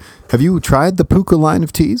champions right here. Have you tried the Puka line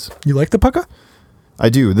of teas? You like the Puka? I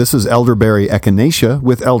do. This is elderberry echinacea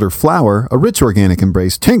with elderflower, a rich organic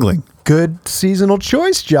embrace, tingling Good seasonal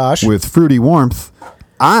choice, Josh. with fruity warmth.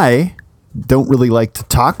 I don't really like to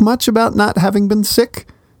talk much about not having been sick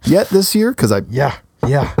yet this year because I. Yeah,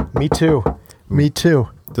 me too. Me too.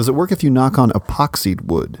 Does it work if you knock on epoxied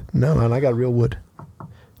wood? No, man, I got real wood.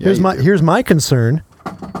 Yeah, you do. Here's my concern.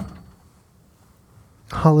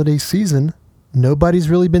 Holiday season, nobody's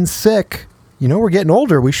really been sick. You know, we're getting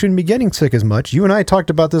older. We shouldn't be getting sick as much. You and I talked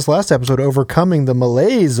about this last episode, overcoming the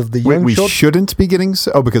malaise of the young We children. shouldn't be getting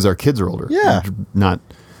sick. Oh, because our kids are older. Yeah. Not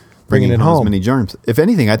Bringing bringing it home as home. many germs. If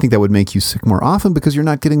anything, I think that would make you sick more often because you're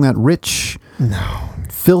not getting that rich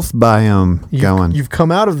filth biome going. You've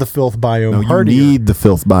come out of the filth biome No, you hardier. need the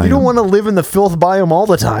filth biome. You don't want to live in the filth biome all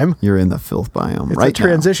the time. You're in the filth biome It's right a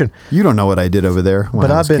transition. now. You don't know what I did over there when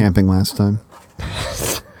But I I've was been- camping last time.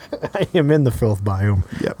 I am in the filth biome.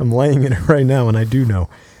 Yep. I'm laying in it right now, and I do know.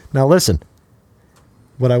 Now, listen.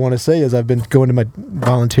 What I want to say is I've been going to my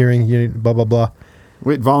volunteering, blah, blah, blah.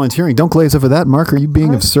 Wait, volunteering. Don't glaze over that, Mark. Are you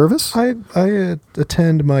being of service? I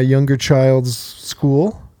attend my younger child's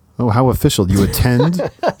school Oh, how official. You attend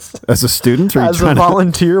as a student? Or are you as a trying to,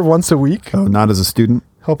 volunteer once a week. oh, not as a student?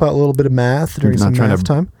 Help out a little bit of math You're during not some trying math to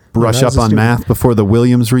time. brush No, not up as a on student. math before the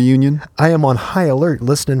Williams reunion? I am on high alert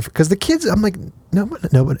listening because the kids, I'm like,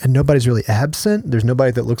 nobody's really absent. There's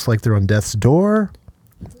nobody that looks like they're on death's door.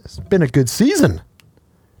 It's been a good season.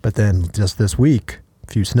 But then just this week, a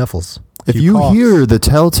few sniffles. If few you coughs. hear the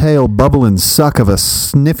telltale bubble and suck of a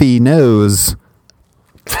sniffy nose,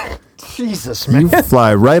 Jesus, man. you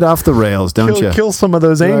fly right off the rails, don't you? Kill some of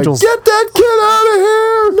those angels. Get that kid out of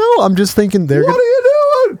here! No, I'm just thinking they're What gonna, are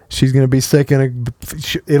you doing? she's going to be sick and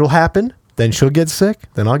it'll happen. Then she'll get sick.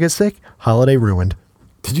 Then I'll get sick. Holiday ruined.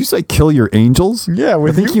 Did you say kill your angels? Yeah, I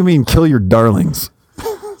with think you mean kill your darlings.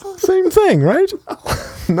 Same thing, right?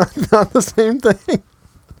 not the same thing.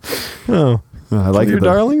 Oh, I like kill your it.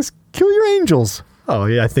 darlings, kill your angels. Oh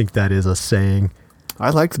yeah, I think that is a saying. I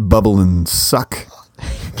liked bubble and suck.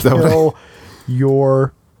 Is that what I- Kill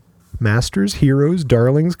your masters, heroes,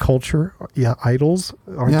 darlings, culture, idols.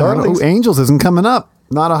 Are Yeah, I don't know. darlings? Ooh, angels isn't coming up.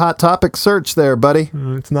 Not a hot topic search there, buddy.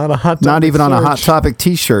 It's not a hot topic. Not even on a hot search. topic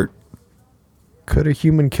T-shirt. Could a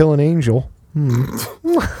human kill an angel?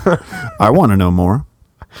 I want to know more.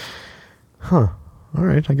 All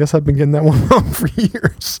right, I guess I've been getting that one wrong for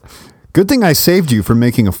years. Good thing I saved you from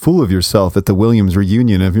making a fool of yourself at the Williams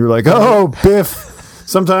reunion. If you're like, oh, Biff,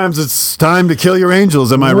 sometimes it's time to kill your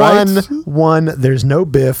angels. Am I right? One, there's no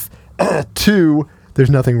Biff. Two, there's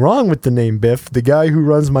nothing wrong with the name Biff. The guy who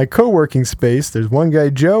runs my co-working space, there's one guy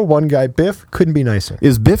Joe, one guy Biff. Couldn't be nicer.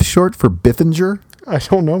 Is Biff short for Biffinger? I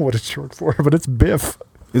don't know what it's short for, but it's Biff.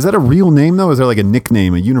 Is that a real name, though? Is there like a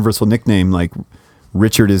nickname, a universal nickname like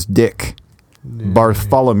Richard is Dick?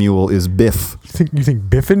 Bartholomew is Biff. You think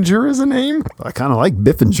Biffinger is a name? I kind of like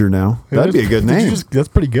Biffinger now. That'd be a good name. That's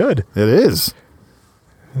pretty good. It is.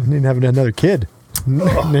 I need to have another kid.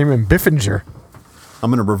 Name him Biffinger.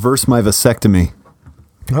 I'm going to reverse my vasectomy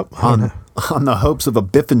Oh, on the hopes of a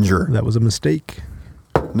Biffinger. that was a mistake.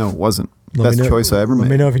 No, it wasn't. Let Best me know- choice I ever Let me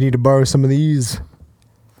made. know if you need to borrow some of these.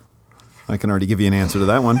 I can already give you an answer to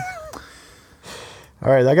that one.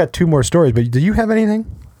 All right, I got two more stories, but do you have anything?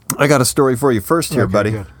 I got a story for you first here, Okay,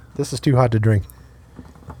 buddy. good. This is too hot to drink.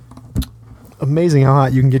 Amazing how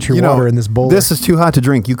hot you can get your You water know, in this bowl. this is too hot to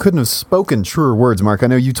drink. You couldn't have spoken truer words, Mark. I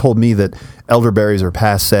know you told me that elderberries are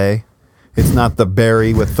passé. It's not the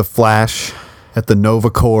berry with the flash at the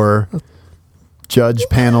Novacore judge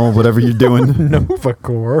panel, whatever you're doing.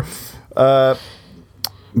 Novacore.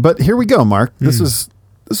 But here we go, Mark. This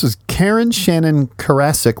is Karen Shannon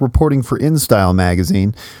Karasik reporting for InStyle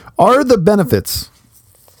magazine. Are the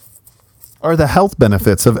health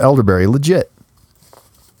benefits of elderberry legit?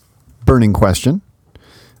 Burning question.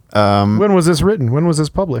 When was this written? When was this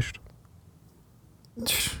published?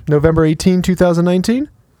 November 18, 2019?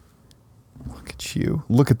 Look at you.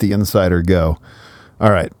 Look at the insider go. All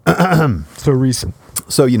right. So recent.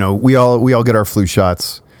 So, you know, we all get our flu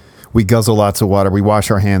shots. We guzzle lots of water. We wash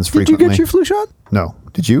our hands Did you frequently. get your flu shot? No.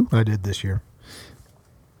 Did you? I did this year.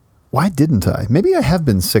 Why didn't I? Maybe I have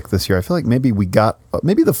been sick this year. I feel like maybe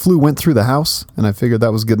maybe the flu went through the house, and I figured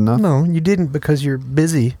that was good enough. No, you didn't because you're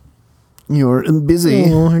busy. You're busy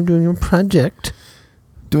I'm doing a project.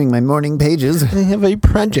 doing my morning pages. I have a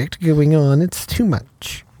project going on. It's too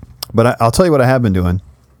much. But I'll tell you what I have been doing.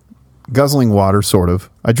 Guzzling water, sort of.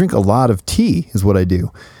 I drink a lot of tea is what I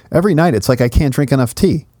do. Every night, it's like I can't drink enough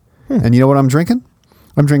tea. And you know what I'm drinking?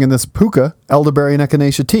 I'm drinking this Puka elderberry and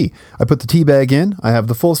echinacea tea. I put the tea bag in. I have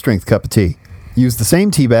the full strength cup of tea. Use the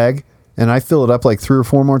same tea bag, and I fill it up like 3 or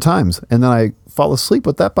 4 more times. And then I fall asleep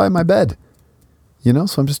with that by my bed. You know,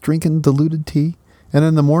 so I'm just drinking diluted tea. And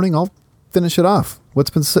in the morning, I'll finish it off. What's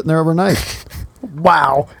been sitting there overnight?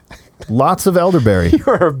 Wow. Lots of elderberry.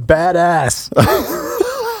 You're a badass.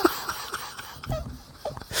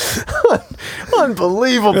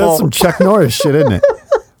 Unbelievable. That's some Chuck Norris shit, isn't it?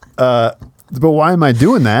 But why am I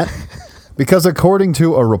doing that? Because according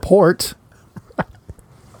to a report,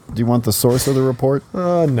 do you want the source of the report?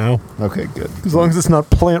 No. Okay, good. As long as it's not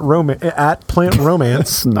Plant Romance.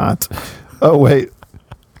 It's not. Oh, wait.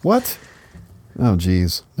 What? Oh,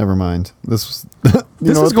 geez. Never mind. This was...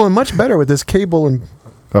 This is going much better with this cable and...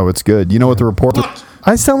 Oh, it's good. You know what the report...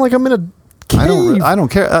 I sound like I'm in a cave. I don't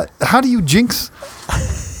care. How do you jinx...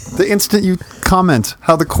 The instant you comment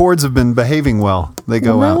how the cords have been behaving well, they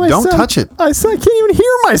go Now out. Don't touch it. I can't even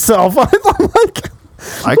hear myself. I'm like...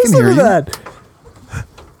 I can hear Listen to you. that.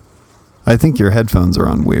 I think your headphones are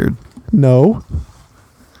on weird. No.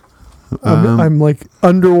 I'm like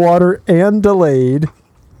underwater and delayed.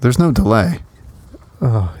 There's no delay.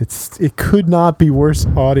 Oh, it could not be worse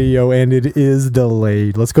audio, and it is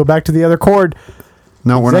delayed. Let's go back to the other cord.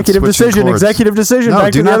 No, we're not Executive switching decision. cords. Executive decision. No,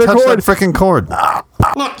 back do to the not other touch cord. that freaking cord.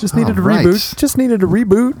 Just needed a All right. reboot. Just needed a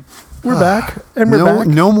reboot. We're back, and we're back.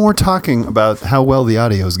 No more talking about how well the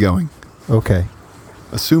audio is going. Okay,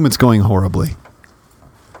 Assume it's going horribly.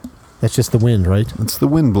 that's just the wind, right? It's the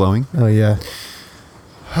wind blowing. Oh yeah.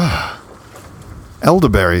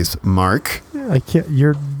 Elderberries, Mark. I can't.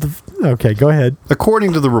 Okay. Go ahead.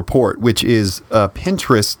 According to the report, which is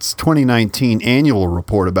Pinterest's 2019 annual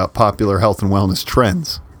report about popular health and wellness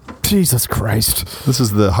trends. Jesus Christ! This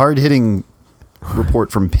is the hard-hitting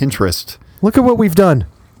report from Pinterest. Look at what we've done.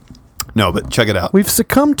 No, but check it out. We've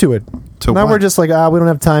succumbed to it. To now what? we're just like, we don't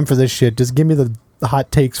have time for this shit. Just give me the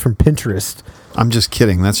hot takes from Pinterest. I'm just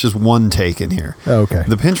kidding. That's just one take in here. Okay.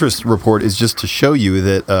 The Pinterest report is just to show you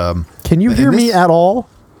that... Can you hear me at all?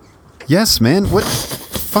 Yes, man. What?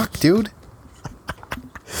 Fuck, dude.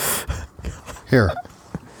 Here.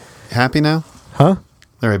 Happy now? Huh?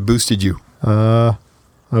 There, I boosted you.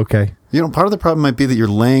 Okay. You know, part of the problem might be that you're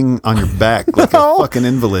laying on your back like No. a fucking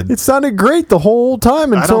invalid. It sounded great the whole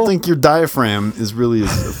time until... I don't think your diaphragm is really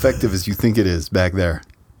as effective as you think it is back there.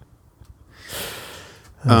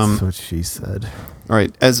 That's what she said. All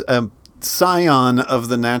right. As a scion of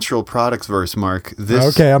the natural products verse, Mark, this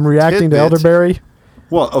Okay, I'm reacting to tidbit- elderberry.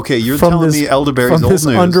 Well, okay, you're from telling this, me elderberry's from old this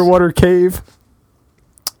news. underwater cave.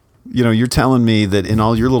 You know, you're telling me that in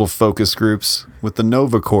all your little focus groups with the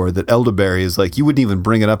Nova Corps, that elderberry is like, you wouldn't even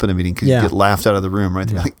bring it up in a meeting because Yeah. you get laughed out of the room, right?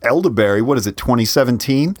 Yeah. Like, elderberry, what is it,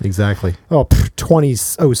 2017? Exactly. Oh,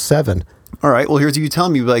 2007. All right, well, here's you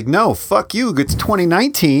telling me, like, no, fuck you, it's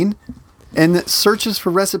 2019. And that searches for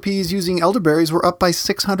recipes using elderberries were up by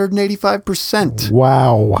 685%.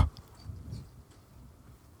 Wow.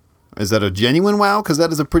 Is that a genuine wow? Because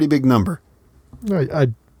that is a pretty big number.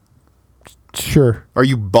 Sure. Are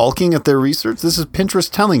you balking at their research? This is Pinterest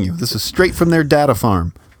telling you. This is straight from their data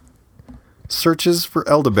farm. Searches for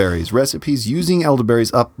elderberries. Recipes using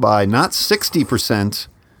elderberries up by not 60%,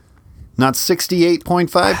 not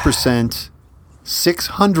 68.5%,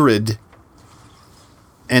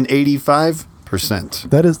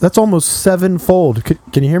 685%. That's almost sevenfold.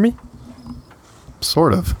 Can you hear me?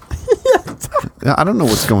 Sort of. I don't know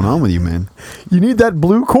what's going on with you, man. You need that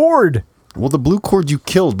blue cord. Well, the blue cord you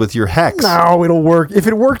killed with your hex. No, it'll work. If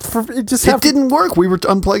it worked for it, just It didn't work. We were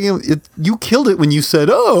unplugging it. You killed it when you said,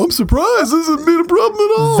 "Oh, I'm surprised. This hasn't been a problem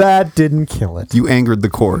at all." That didn't kill it. You angered the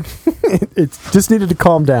cord. It just needed to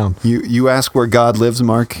calm down. You ask where God lives,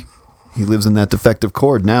 Mark. He lives in that defective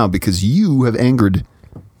cord now because you have angered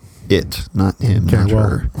it, not him, not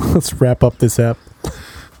her. Let's wrap up this app.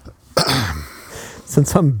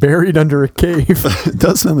 Since I'm buried under a cave. It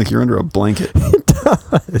does sound like you're under a blanket.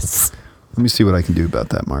 It's- Let me see what I can do about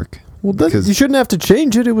that, Mark. well, Because you shouldn't have to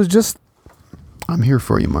change it. It was just I'm here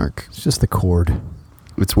for you, Mark. it's just the cord.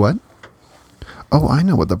 It's what? Oh, I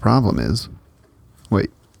know what the problem is. Wait.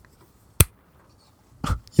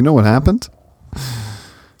 You know what happened?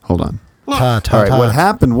 Hold on. All right. What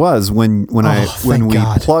happened was when thank we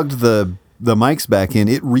God. plugged the mics back in,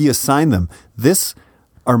 it reassigned them. This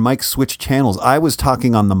our mics switched channels. I was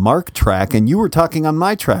talking on the Mark track and you were talking on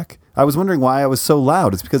my track. I was wondering why I was so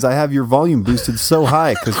loud. It's because I have your volume boosted so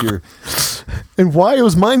high because you're... And why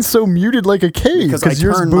was mine so muted like a cave? Because I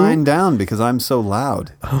turned mine down because I'm so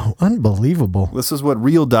loud. Oh, unbelievable. This is what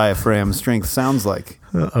real diaphragm strength sounds like.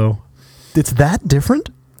 Uh-oh. It's that different?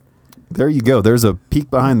 There you go. There's a peek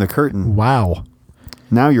behind the curtain. Wow.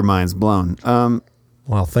 Now your mind's blown.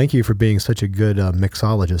 Well, thank you for being such a good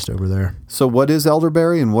mixologist over there. So what is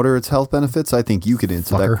elderberry and what are its health benefits? I think you could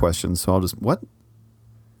answer that question. So I'll just... What?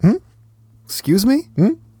 Excuse me?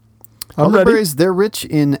 I'm Elderberries, they're rich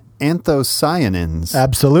in anthocyanins.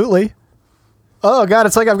 Absolutely. Oh, God,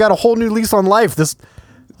 it's like I've got a whole new lease on life.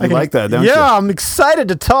 I like that, don't you? Yeah, I'm excited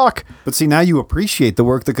to talk. But see, now you appreciate the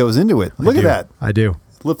work that goes into it. Look at that. I do.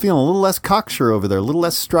 Feeling a little less cocksure over there, a little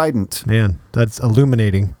less strident. Man, that's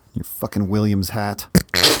illuminating. Your fucking Williams hat.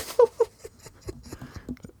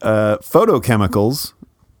 Photochemicals,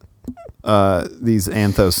 these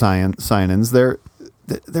anthocyanins,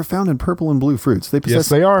 they're found in purple and blue fruits. They possess Yes,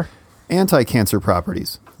 they are. anti-cancer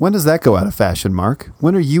properties. When does that go out of fashion, Mark?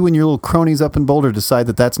 When are you and your little cronies up in Boulder decide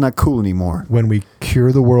that that's not cool anymore? When we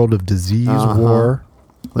cure the world of disease, war,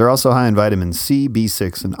 They're also high in vitamin C,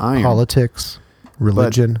 B6, and iron. politics,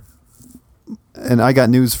 religion. And I got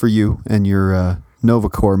news for you and your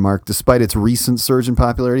Novacore, Mark. Despite its recent surge in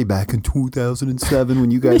popularity back in 2007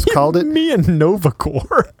 when you guys called it, Me and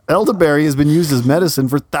Novacore. elderberry has been used as medicine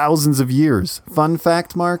for thousands of years. Fun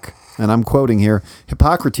fact, Mark, and I'm quoting here,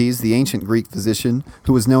 Hippocrates, the ancient Greek physician,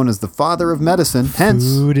 who was known as the father of medicine, hence,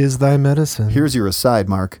 Food is thy medicine. here's your aside,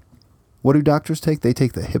 Mark. What do doctors take? They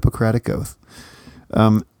take the Hippocratic Oath.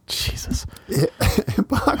 Jesus.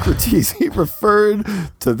 Hippocrates, he referred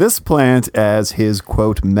to this plant as his,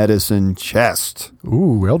 quote, medicine chest.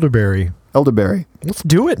 Ooh, elderberry. Elderberry. Let's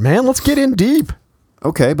do it, man. Let's get in deep.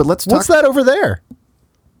 Okay, but let's talk. What's that over there?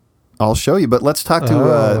 I'll show you, but let's talk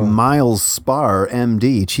to Miles Spar,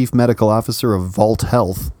 MD, Chief Medical Officer of Vault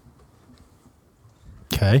Health.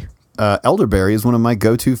 Okay. Elderberry is one of my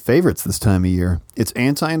go-to favorites this time of year. Its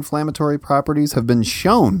anti-inflammatory properties have been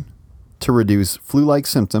shown to reduce flu-like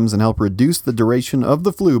symptoms and help reduce the duration of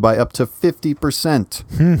the flu by up to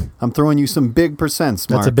 50%. I'm throwing you some big percents,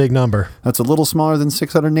 Mark. That's a big number. That's a little smaller than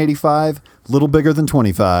 685, a little bigger than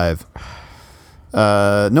 25.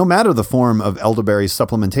 No matter the form of elderberry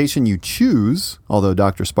supplementation you choose, although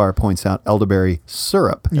Dr. Spar points out elderberry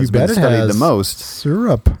syrup has been studied the most,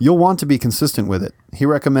 syrup. you'll want to be consistent with it. He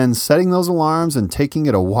recommends setting those alarms and taking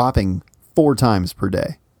it a whopping 4 times per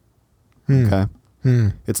day. Okay.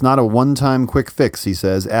 It's not a one-time quick fix, he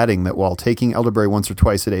says, adding that while taking elderberry once or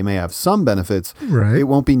twice a day may have some benefits, Right. it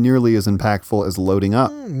won't be nearly as impactful as loading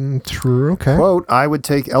up. True. Okay. Quote, I would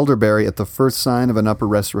take elderberry at the first sign of an upper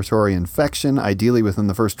respiratory infection, ideally within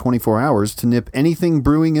the first 24 hours, to nip anything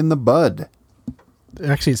brewing in the bud.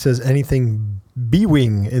 Actually, it says anything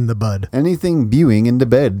B-wing in the bud. Anything brewing in the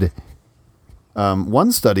bed.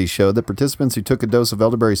 One study showed that participants who took a dose of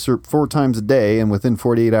elderberry syrup 4 times a day and within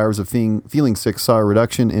 48 hours of feeling sick saw a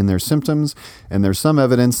reduction in their symptoms, and there's some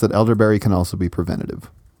evidence that elderberry can also be preventative.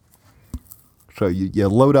 So you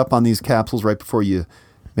load up on these capsules right before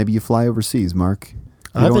maybe you fly overseas, Mark.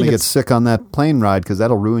 You don't want to get sick on that plane ride because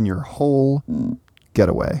that'll ruin your whole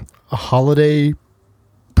getaway. A holiday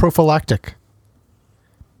prophylactic.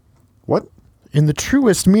 What? In the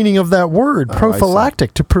truest meaning of that word, Oh, I see.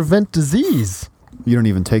 prophylactic, to prevent disease. You don't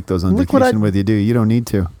even take those on Look what vacation with you, do you? You don't need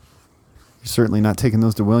to. You're certainly not taking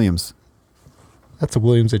those to Williams. That's a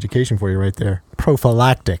Williams education for you right there.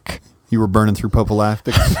 Prophylactic. You were burning through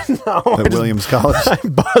prophylactics at Williams College. I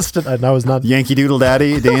busted. And I was not. Yankee Doodle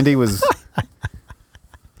Daddy, Dandy was...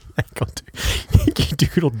 Yankee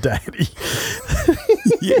Doodle Daddy.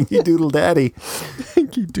 Yankee Doodle Daddy.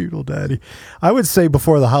 Yankee Doodle Daddy. I would say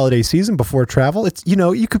before the holiday season, before travel, it's,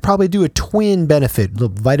 you could probably do a twin benefit. Little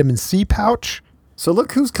vitamin C pouch. So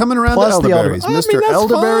look who's coming around Plus to the elderberries. elderberry. I Mr. mean, that's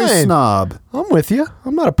Elderberry fine. Snob. I'm with you.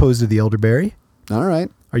 I'm not opposed to the elderberry. All right.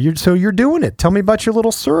 So you're doing it. Tell me about your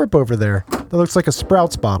little syrup over there. That looks like a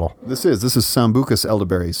Sprouts bottle. This is Sambucus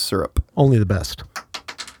elderberry syrup. Only the best.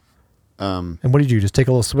 And what did you just take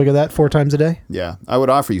a little swig of that 4 times a day? Yeah, I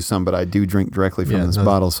would offer you some, but I do drink directly from Yeah, this no.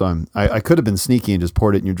 bottle, so I could have been sneaky and just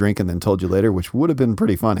poured it in your drink and then told you later, which would have been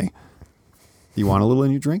pretty funny. You want a little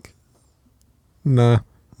in your drink? Nah.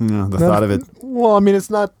 No, the thought of it. Well, I mean, it's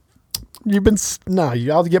not.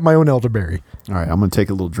 I'll get my own elderberry. All right, I'm going to take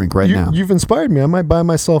a little drink right now. You've inspired me. I might buy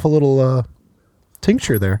myself a little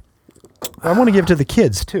tincture there. I want to give it to the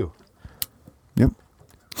kids too. Yep.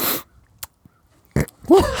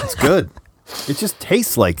 It's good. It just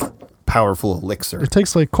tastes like powerful elixir. It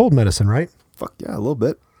tastes like cold medicine, right? Fuck yeah, a little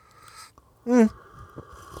bit.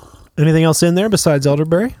 Anything else in there besides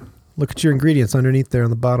elderberry? Look at your ingredients underneath there on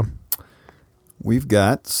the bottom. We've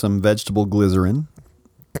got some vegetable glycerin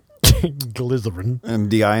Glycerin. and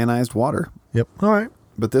deionized water. Yep. All right.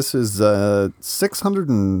 But this is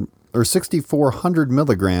 6,400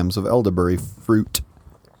 milligrams of elderberry fruit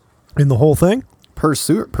In the whole thing? per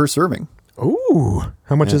serving. Ooh.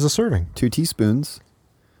 How much is a serving? 2 teaspoons,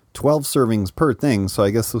 12 servings per thing. So I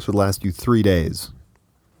guess this would last you 3 days.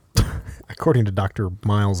 According to Dr.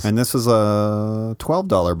 Miles. And this is a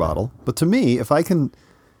 $12 bottle. But to me, if I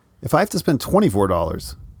have to spend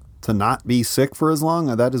 $24 to not be sick for as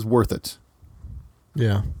long, that is worth it.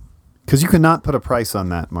 Yeah. Because you cannot put a price on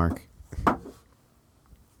that, Mark.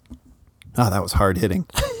 That was hard hitting.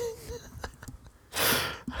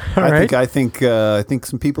 I think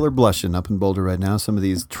some people are blushing up in Boulder right now. Some of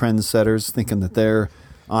these trendsetters thinking that they're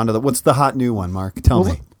onto what's the hot new one, Mark? Tell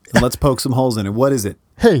me. And let's poke some holes in it. What is it?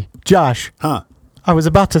 Hey, Josh. Huh? I was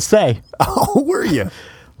about to say. Oh, were you?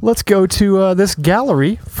 Let's go to this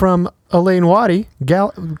gallery from Elaine Waddy.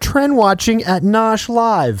 Trend watching at Nosh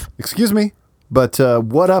Live. Excuse me, but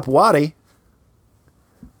what up, Waddy?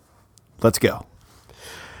 Let's go.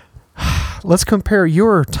 Let's compare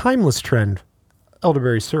your timeless trend,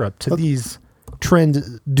 elderberry syrup, to these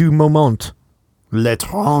trend du moment. Le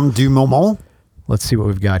trend du moment. Let's see what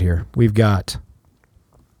we've got here. We've got...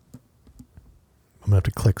 I'm going to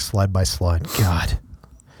have to click slide by slide. God.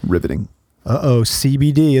 Riveting.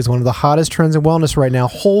 CBD is one of the hottest trends in wellness right now.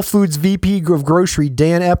 Whole Foods VP of Grocery,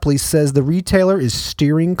 Dan Epley, says the retailer is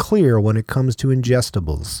steering clear when it comes to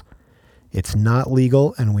ingestibles. It's not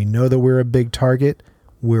legal, and we know that we're a big target.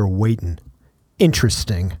 We're waiting.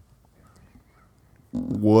 Interesting.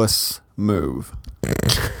 Wuss move.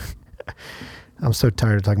 I'm so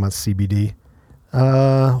tired of talking about CBD.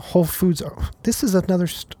 Whole Foods. This is another...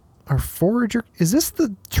 Our forager. Is this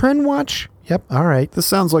the Trend Watch? Yep. All right. This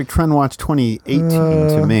sounds like Trend Watch 2018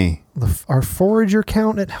 to me. Our forager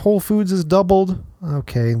count at Whole Foods is doubled.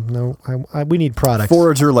 Okay. No, we need products.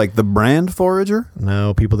 Forager, like the brand Forager?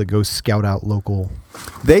 No, people that go scout out local.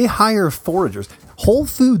 They hire foragers. Whole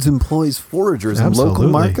Foods employs foragers in Absolutely. local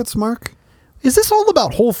markets, Mark? Is this all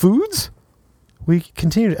about Whole Foods? We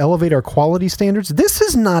continue to elevate our quality standards. This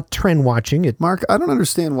is not trend watching. Mark, I don't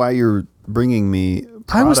understand why you're bringing me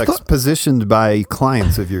I was products positioned by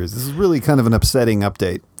clients of yours. This is really kind of an upsetting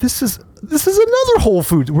update. This is another Whole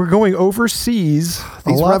Foods. We're going overseas.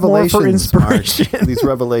 These a lot more for revelations, inspiration. Mark, these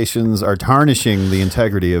revelations are tarnishing the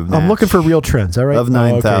integrity of Nash. I'm looking for real trends. All right. Of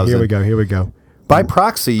 9,000. Okay, here we go. By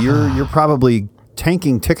proxy, you're probably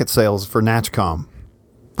tanking ticket sales for Natchcom.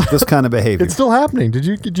 This kind of behavior. It's still happening. Did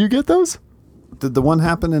you get those? Did the one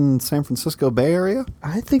happen in San Francisco Bay Area?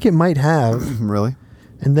 I think it might have. Really?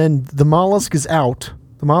 And then the mollusk is out.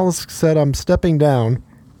 The mollusk said, I'm stepping down.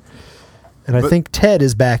 And I think Ted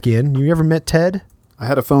is back in. You ever met Ted? I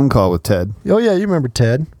had a phone call with Ted. Oh, yeah, you remember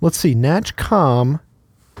Ted. Let's see. Natchcom.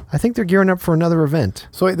 I think they're gearing up for another event.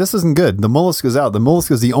 So wait, this isn't good. The mollusk is out. The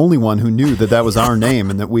mollusk is the only one who knew that was our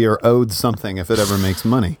name and that we are owed something if it ever makes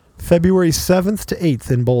money. February 7th to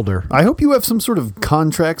 8th in Boulder. I hope you have some sort of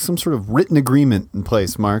contract, some sort of written agreement in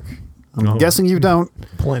place, Mark. I'm guessing you don't.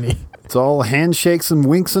 Plenty. It's all handshakes and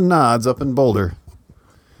winks and nods up in Boulder.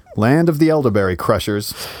 Land of the elderberry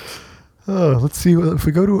crushers. Let's see. If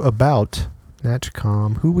we go to About,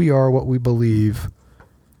 Natchcom, who we are, what we believe.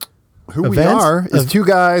 Who Events? we are is two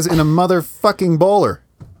guys in a motherfucking bowler.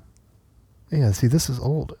 Yeah, see, this is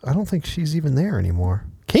old. I don't think she's even there anymore.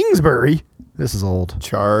 Kingsbury? This is old.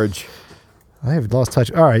 Charge. I have lost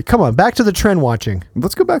touch. All right, come on. Back to the trend watching.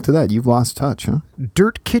 Let's go back to that. You've lost touch, huh?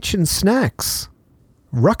 Dirt Kitchen Snacks.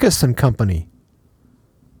 Ruckus and Company.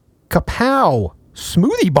 Kapow.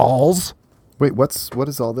 Smoothie Balls. Wait, what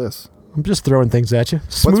is all this? I'm just throwing things at you.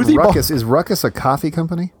 What's Smoothie Ruckus? Balls. Is Ruckus a coffee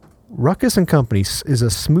company? Ruckus and Company is a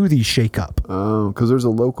smoothie shake-up. Oh, because there's a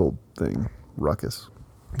local thing. Ruckus.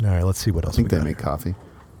 All right, let's see what else I think we they got. make coffee.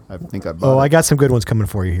 I think I bought I it. got some good ones coming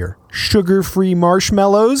for you here. Sugar-free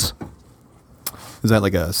marshmallows. Is that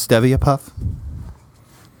like a stevia puff?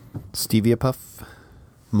 Stevia puff?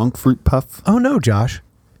 Monk fruit puff? Oh, no, Josh.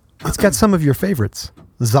 It's got some of your favorites.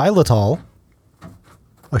 Xylitol,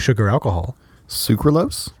 a sugar alcohol.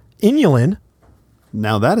 Sucralose? Inulin,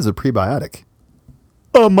 Now that is a prebiotic.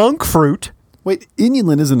 a monk fruit. Wait,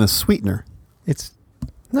 inulin isn't a sweetener.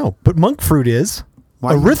 No, but monk fruit is.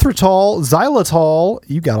 Why- Erythritol, xylitol,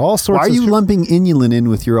 you got all sorts Why are of... you lumping inulin in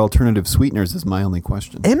with your alternative sweeteners is my only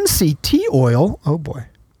question. MCT oil. Oh, boy.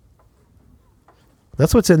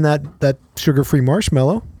 That's what's in that sugar-free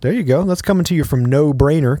marshmallow. There you go. That's coming to you from No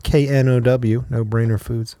Brainer, KNOW, No Brainer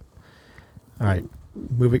Foods. All right.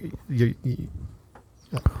 Moving.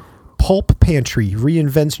 Pulp Pantry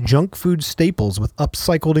reinvents junk food staples with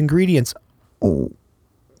upcycled ingredients. Oh,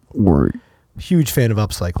 word. Huge fan of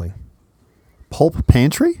upcycling. Pulp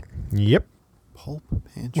Pantry? Yep. Pulp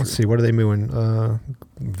Pantry. Let's see. What are they doing?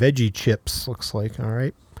 Veggie chips, looks like. All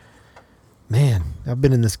right. Man, I've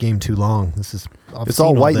been in this game too long. It's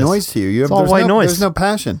all white noise to you. It's all white noise. There's no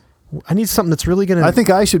passion. I need something that's really going to... I think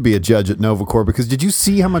I should be a judge at Novacore because did you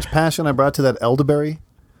see how much passion I brought to that elderberry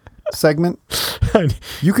segment?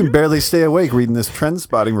 You can barely stay awake reading this trend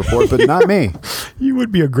spotting report, but not me. You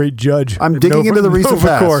would be a great judge. I'm digging into the recent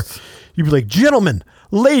past. You'd be like, gentlemen,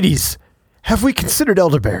 ladies, have we considered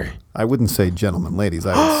elderberry? I wouldn't say gentlemen, ladies.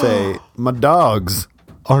 I would say my dogs.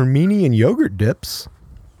 Armenian yogurt dips.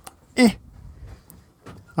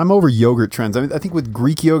 I'm over yogurt trends. I mean, I think with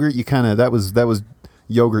Greek yogurt, you kind of that was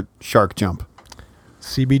yogurt shark jump.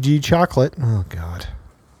 CBG chocolate. Oh God.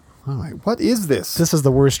 All right, what is this? This is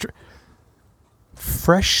the worst.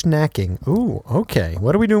 Fresh snacking. Ooh, okay.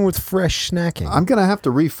 What are we doing with fresh snacking? I'm gonna have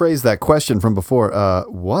to rephrase that question from before.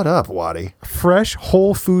 What up, Waddy? Fresh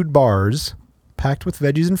whole food bars packed with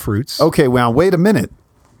veggies and fruits. Okay, well, wait a minute.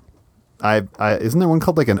 I isn't there one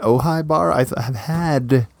called like an Ojai bar?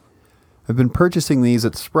 I've been purchasing these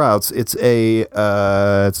at Sprouts. It's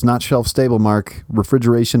it's not shelf stable, Mark.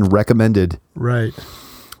 Refrigeration recommended. Right.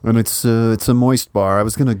 And it's a moist bar. I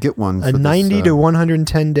was gonna get one. A 90 to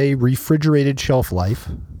 110 day refrigerated shelf life,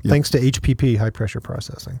 thanks to HPP, high pressure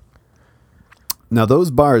processing. Now those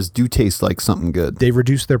bars do taste like something good. They've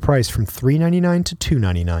reduced their price from $3.99 to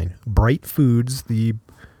 $2.99. Bright Foods,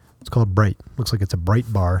 it's called Bright. Looks like it's a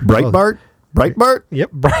Bright bar. Breitbart? Breitbart?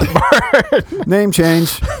 Yep, Breitbart. Name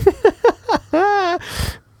change.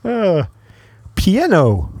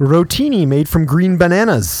 Piano rotini made from green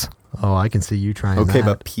bananas. Oh, I can see you trying that. Okay,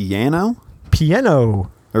 but piano? Piano.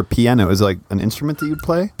 Or piano is like an instrument that you'd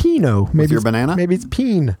play? Pino. Maybe With your banana? Maybe it's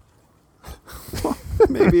peen.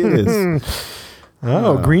 Maybe it is.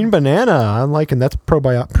 Green banana. I'm liking that's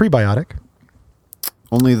prebiotic.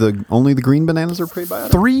 Only the green bananas are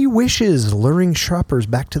prebiotic? 3 Wishes luring shoppers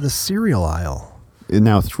back to the cereal aisle.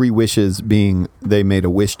 Now, 3 Wishes being they made a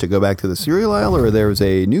wish to go back to the cereal aisle, or there was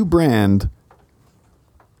a new brand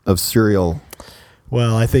of cereal.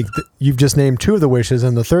 Well, I think you've just named 2 of the wishes,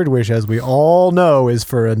 and the 3rd wish, as we all know, is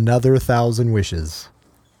for another 1,000 wishes.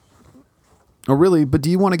 Oh, really? But do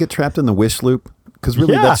you want to get trapped in the wish loop? Because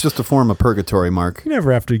really, Yeah. that's just a form of purgatory, Mark. You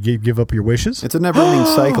never have to give up your wishes. It's a never-ending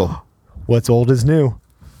cycle. What's old is new.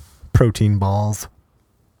 Protein balls.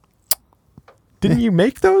 Didn't you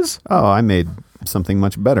make those? Oh, I made something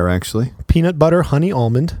much better, actually. Peanut butter, honey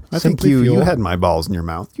almond. I think Simply you Fuel. had my balls in your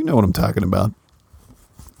mouth. You know what I'm talking about.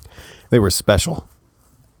 They were special.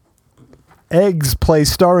 Eggs play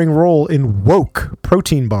starring role in Woke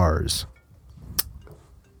protein bars.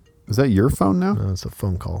 Is that your phone now? Oh, it's a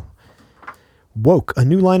phone call. Woke, a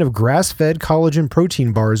new line of grass-fed collagen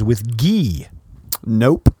protein bars with ghee.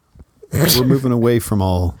 Nope. We're moving away from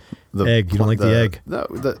all the Egg. You don't like the egg?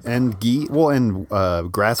 And ghee. Well, and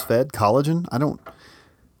grass-fed collagen.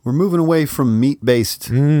 We're moving away from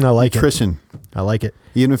meat-based I like nutrition. I like it.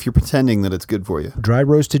 Even if you're pretending that it's good for you. Dry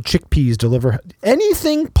roasted chickpeas deliver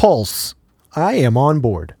anything pulse. I am on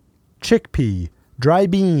board. Chickpea, dry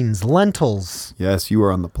beans, lentils. Yes, you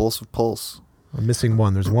are on the pulse of pulse. I'm missing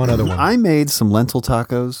one. There's one other one. I made some lentil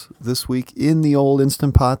tacos this week in the old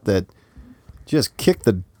Instant Pot that just kicked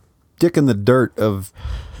the dick in the dirt of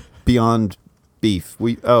Beyond Beef.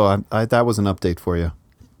 That was an update for you.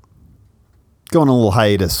 Going on a little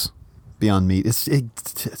hiatus. Beyond Meat. It's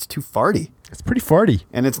too farty. It's pretty farty.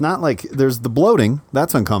 And it's not like there's the bloating.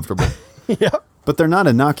 That's uncomfortable. Yeah. But they're not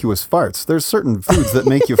innocuous farts. There's certain foods that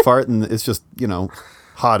make you fart and it's just,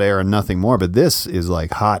 hot air and nothing more. But this is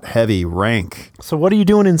like hot, heavy, rank. So what are you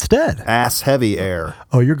doing instead? Ass heavy air.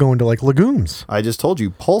 Oh, you're going to like legumes. I just told you,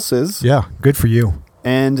 pulses. Yeah, good for you.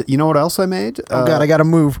 And you know what else I made? Oh, God, I got to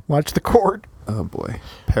move. Watch the cord. Oh, boy.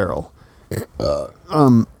 Peril.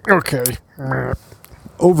 Okay.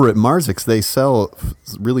 Over at Marzix, they sell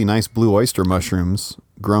really nice blue oyster mushrooms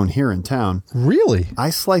grown here in town. Really?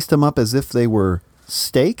 I sliced them up as if they were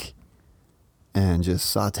steak and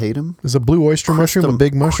just sauteed them. Is a blue oyster mushroom a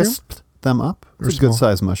big mushroom? Crisped them up. Or It's a good small?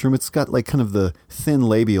 sized mushroom. It's got like kind of the thin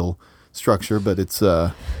labial structure, but it's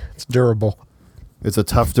It's durable. it's a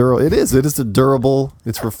tough durable. It is a durable.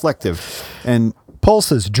 It's reflective. And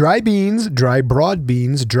Pulses, dry beans, dry broad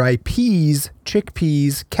beans, dry peas,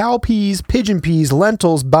 chickpeas, cowpeas, pigeon peas,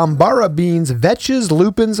 lentils, bambara beans, vetches,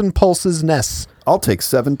 lupins, and pulses nests. I'll take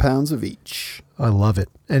 7 pounds of each. I love it.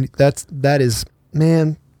 And that is,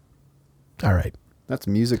 man. All right. That's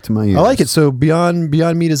music to my ears. I like it. So Beyond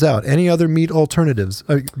Meat is out. Any other meat alternatives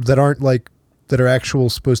that aren't like that are actual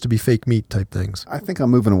supposed to be fake meat type things. I think I'm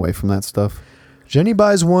moving away from that stuff. Jenny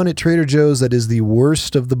buys one at Trader Joe's that is the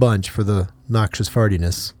worst of the bunch for the noxious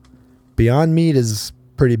fartiness. Beyond Meat is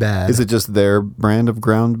pretty bad. Is it just their brand of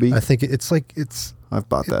ground beef? I think it's I've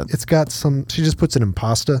bought that. it's got some, she just puts it in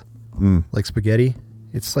pasta, like spaghetti.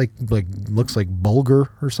 It's like looks like bulgur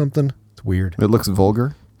or something. It's weird. It looks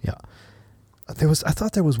vulgar. Yeah. I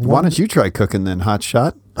thought there was one. Why don't you try cooking then, hot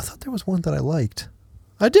shot? I thought there was one that I liked.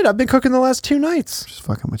 I did. I've been cooking the last 2 nights. Just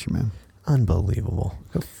fucking with you, man. Unbelievable.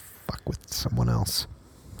 Go fuck with someone else.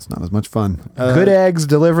 It's not as much fun. Good eggs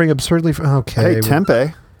delivering absurdly. Okay. Hey,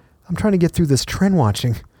 tempeh. I'm trying to get through this trend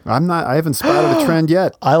watching. I haven't spotted a trend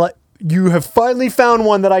yet. You have finally found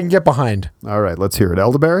one that I can get behind. All right, let's hear it.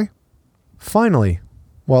 Elderberry? Finally.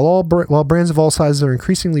 While brands of all sizes are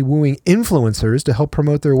increasingly wooing influencers to help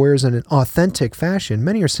promote their wares in an authentic fashion,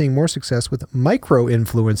 many are seeing more success with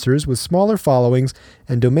micro-influencers with smaller followings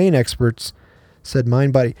and domain experts, said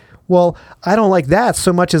Mindbody. Well, I don't like that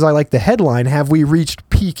so much as I like the headline, have we reached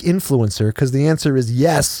peak influencer? Because the answer is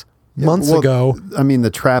yes, months ago. I mean,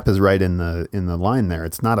 the trap is right in the line there.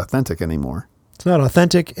 It's not authentic anymore. It's not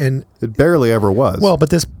authentic, and it barely ever was. Well, but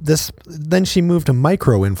this then she moved to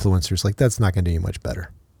micro-influencers. Like, that's not going to do you much better.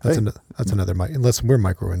 That's another unless we're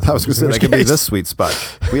micro-influencers. I was going to say, that could be this sweet spot.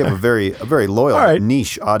 We have a very loyal,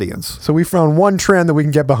 niche audience. So we found one trend that we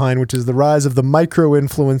can get behind, which is the rise of the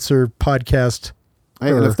micro-influencer podcast.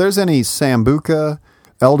 Hey, and if there's any Sambuca,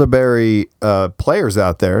 elderberry players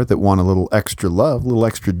out there that want a little extra love, a little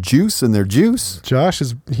extra juice in their juice. Josh,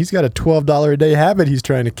 he's got a $12 a day habit he's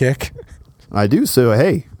trying to kick. I do. So,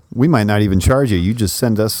 hey, we might not even charge you. You just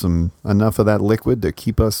send us enough of that liquid to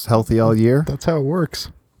keep us healthy all year. That's how it works.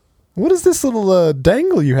 What is this little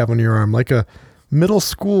dangle you have on your arm? Like a middle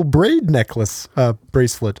school braid necklace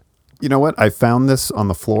bracelet. You know what? I found this on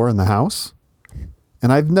the floor in the house,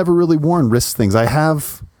 and I've never really worn wrist things. I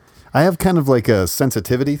have kind of like a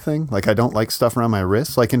sensitivity thing. Like, I don't like stuff around my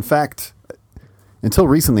wrists. Like, in fact, until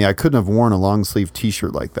recently, I couldn't have worn a long sleeve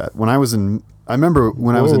T-shirt like that. I remember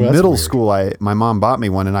when I was in middle school, my mom bought me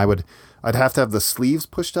one, and I'd have to have the sleeves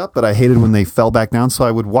pushed up, but I hated when they fell back down, so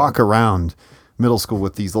I would walk around middle school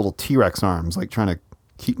with these little T-Rex arms, like trying to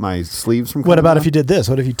keep my sleeves from coming What about down. if you did this?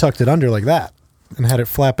 What if you tucked it under like that and had it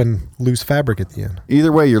flapping loose fabric at the end?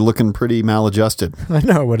 Either way, you're looking pretty maladjusted. I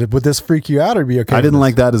know. Would this freak you out or be okay? I didn't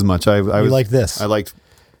like that as much. I like this. I liked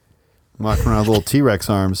walking around with little T-Rex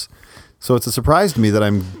arms. So it's a surprise to me that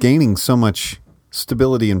I'm gaining so much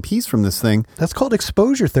stability and peace from this thing. That's called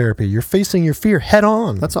exposure therapy. You're facing your fear head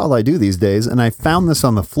on. That's all I do these days. And I found this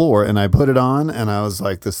on the floor, and I put it on, and I was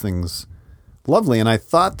like, this thing's lovely. And I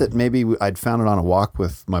thought that maybe I'd found it on a walk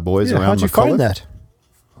with my boys around how'd you find that?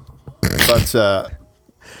 But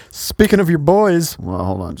speaking of your boys, well,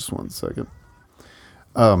 hold on just one second.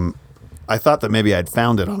 I thought that maybe I'd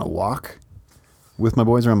found it on a walk with my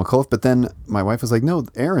boys around McAuliffe, but then my wife was like, no,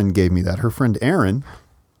 Erin gave me that. Her friend Erin,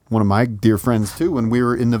 one of my dear friends too, when we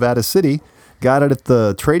were in Nevada City, got it at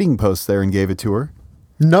the trading post there and gave it to her.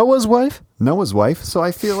 Noah's wife? Noah's wife. So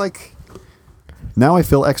I feel like now I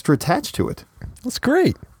feel extra attached to it. That's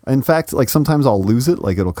great. In fact, like sometimes I'll lose it.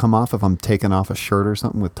 Like it'll come off if I'm taking off a shirt or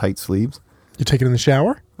something with tight sleeves. You take it in the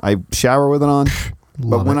shower? I shower with it on.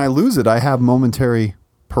 But when I lose it, I have momentary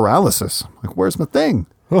paralysis. Like, where's my thing?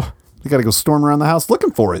 Oh. I got to go storm around the house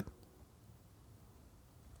looking for it.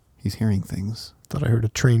 He's hearing things. Thought I heard a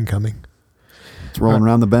train coming. It's rolling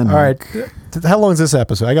around the bend. All right. How long is this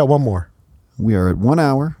episode? I got one more. We are at 1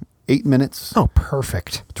 hour, 8 minutes. Oh,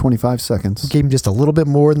 perfect. 25 seconds. Gave them just a little bit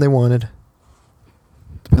more than they wanted.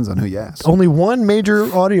 Depends on who you ask. Only one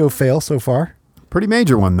major audio fail so far. Pretty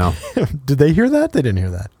major one, though. Did they hear that? They didn't hear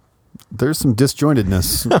that. There's some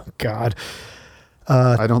disjointedness. Oh, God.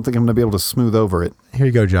 I don't think I'm going to be able to smooth over it. Here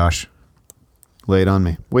you go, Josh. Lay it on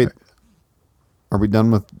me. Wait. Are we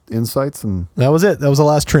done with insights? And that was it. That was the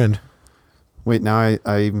last trend. Wait, now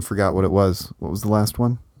I even forgot what it was. What was the last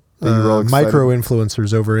one? You were all excited?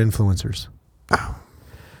 Micro-influencers over influencers. Oh.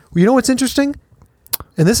 Well, you know what's interesting?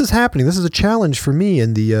 And this is happening. This is a challenge for me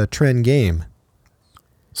in the trend game.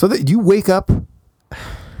 So that you wake up,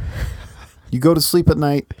 you go to sleep at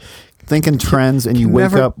night thinking trends, and you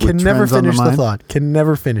wake up with trends on the mind. Can never finish the thought. Can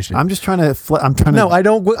never finish it. I'm just trying to. No, I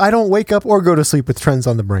don't wake up or go to sleep with trends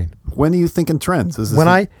on the brain. When are you thinking trends? Is this when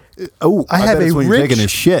I have a when you're taking a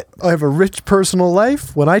shit. I have a rich personal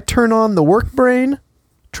life. When I turn on the work brain,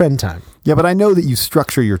 trend time. Yeah, but I know that you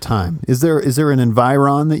structure your time. Is there an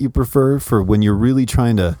environ that you prefer for when you're really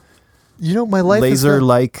trying to? You know, my life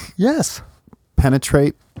laser-like. Yes.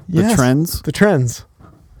 Penetrate the trends. The trends.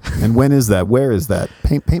 And when is that? Where is that?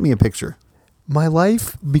 Paint me a picture. My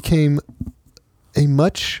life became a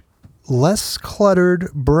much less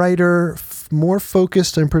cluttered, brighter, more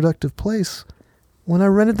focused and productive place when I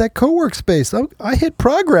rented that co-work space. I hit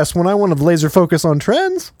progress when I wanted to laser focus on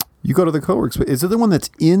trends. You go to the co-work space. Is it the one that's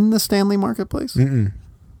in the Stanley Marketplace? Mm-mm.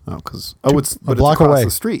 Oh, it's a block across away.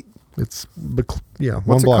 the street. It's, yeah, one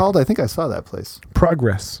What's it block. called? I think I saw that place.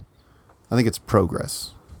 Progress. I think it's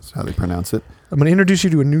Progress. That's how they pronounce it. I'm going to introduce you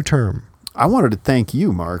to a new term. I wanted to thank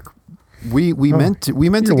you, Mark. We meant to get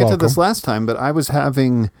to this welcome. last time, but I was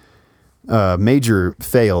having major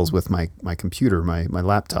fails with my computer, my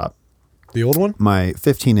laptop, The old one? my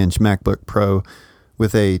 15-inch MacBook Pro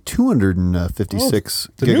with a 256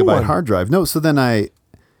 the new one. gigabyte hard drive. No, so then I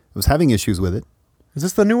was having issues with it. Is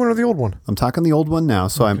this the new one or the old one? I'm talking the old one now,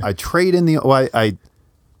 so I trade in the. Well,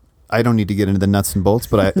 I don't need to get into the nuts and bolts,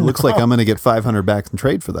 but it looks like I'm going to get $500 back in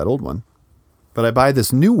trade for that old one. But I buy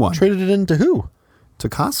this new one. Traded it into who? To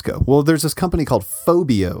Costco. Well, there's this company called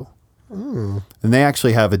Phobio, and they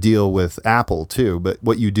actually have a deal with Apple too. But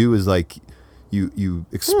what you do is like you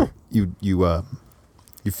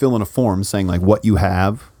fill in a form saying like what you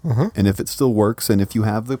have and if it still works and if you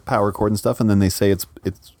have the power cord and stuff, and then they say it's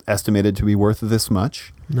estimated to be worth this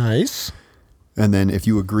much. Nice. And then if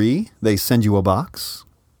you agree, they send you a box.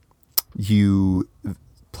 You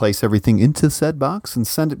place everything into said box and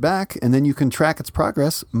send it back, and then you can track its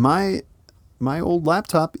progress. My old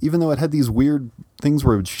laptop, even though it had these weird things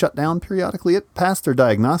where it would shut down periodically, it passed their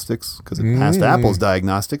diagnostics because it passed Apple's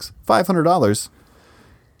diagnostics. $500.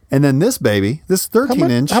 And then this baby, this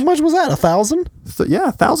 13-inch. How much was that? 1,000?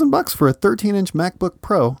 Yeah, $1,000 for a 13-inch MacBook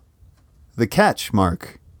Pro. The catch,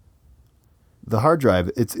 Mark. The hard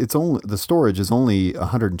drive, it's only the storage is only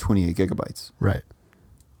 128 gigabytes. Right.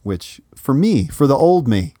 Which for me, for the old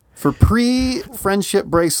me, for pre-friendship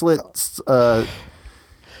bracelet,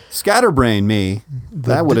 scatterbrain me,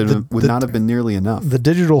 that would not have been nearly enough. The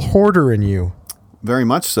digital hoarder in you Very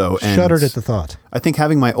much so. And shuddered at the thought. I think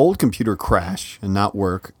having my old computer crash and not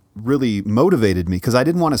work really motivated me because I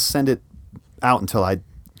didn't want to send it out until I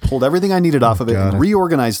pulled everything I needed off of it and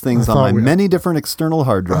reorganized things on my many different external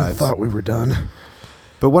hard drives. I thought we were done.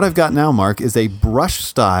 But what I've got now, Mark, is a brush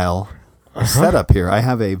style setup here. I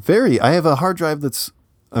have a hard drive that's,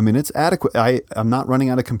 it's adequate. I'm not running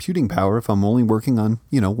out of computing power if I'm only working on,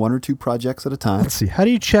 one or two projects at a time. Let's see. How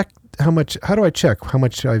do you check how do I check how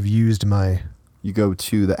much I've used my You go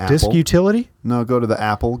to the Apple. disk utility? No, go to the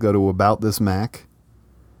Apple, go to About This Mac,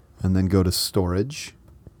 and then go to Storage.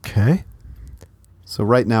 Okay. So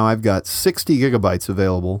right now I've got 60 gigabytes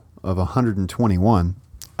available of 121.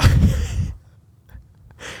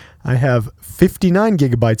 I have 59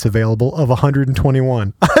 gigabytes available of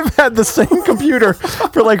 121. I've had the same computer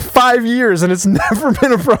for like 5 years and it's never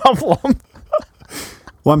been a problem.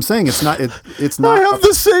 Well, I'm saying it's not. It's I not. have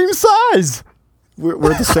the same size. We're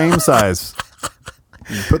the same size.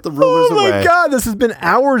 You put the rulers Oh my away. God, this has been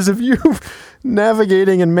hours of you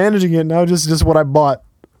navigating and managing it. Now just what I bought.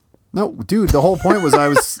 No, dude. The whole point was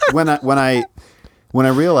when I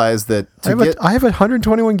realized that I have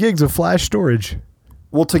 121 gigs of flash storage.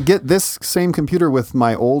 to get this same computer with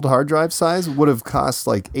my old hard drive size would have cost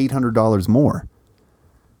like $800 more.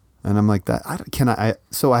 And I'm like that.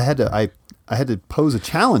 So I had to pose a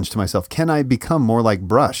challenge to myself. Can I become more like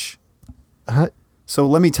Brush? So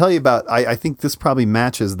let me tell you about, I think this probably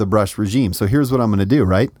matches the Brush regime. So here's what I'm going to do,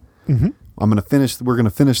 right? Mm-hmm. We're going to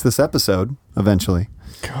finish this episode eventually.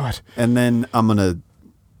 God. And then I'm going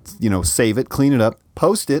to, save it, clean it up,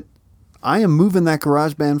 post it. I am moving that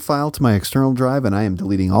GarageBand file to my external drive and I am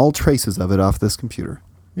deleting all traces of it off this computer.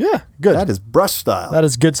 Yeah, good. That is Brush style. That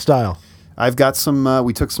is good style. I've got some,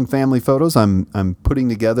 we took some family photos. I'm putting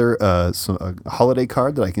together a holiday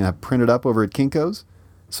card that I can have printed up over at Kinko's.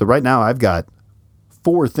 So right now I've got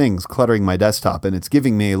 4 things cluttering my desktop and it's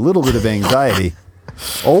giving me a little bit of anxiety.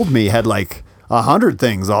 Old me had like 100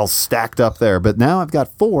 things all stacked up there, but now I've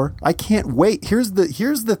got 4. I can't wait. Here's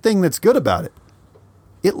the thing that's good about it.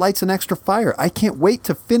 It lights an extra fire. I can't wait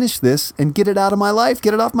to finish this and get it out of my life,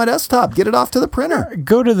 get it off my desktop, get it off to the printer.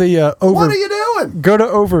 Go to the What are you doing? Go to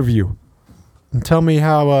overview and tell me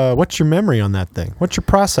how. What's your memory on that thing? What's your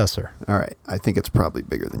processor? All right. I think it's probably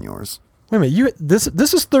bigger than yours. Wait a minute. This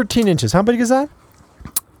is 13 inches. How big is that?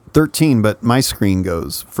 13, but my screen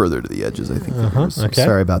goes further to the edges, I think. Than yours. So okay.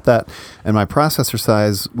 Sorry about that. And my processor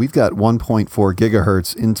size, we've got 1.4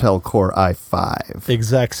 gigahertz Intel Core i5.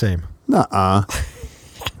 Exact same. Nuh-uh.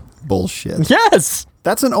 Bullshit. Yes,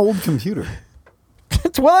 That's an old computer.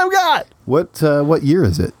 it's what I've got. What year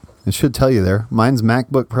is it? It should tell you there. Mine's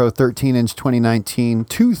MacBook Pro 13-inch 2019,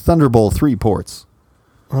 2 Thunderbolt 3 ports.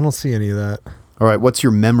 I don't see any of that. All right, what's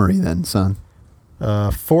your memory then, son?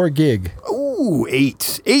 4 gig. Ooh, Ooh,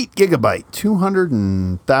 8 gigabyte,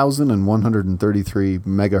 200,133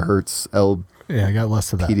 megahertz Yeah, I got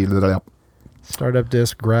less of that. LPD. Startup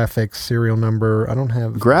disk, graphics, serial number. I don't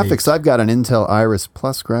have Graphics. I've got an Intel Iris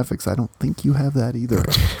Plus graphics. I don't think you have that either.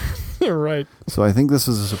 You're right. So I think this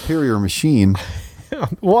is a superior machine.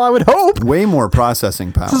 Well, I would hope. Way more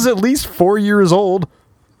processing power. This is at least 4 years old.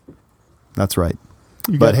 That's right.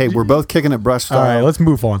 But hey, we're both kicking it brush style. All right, let's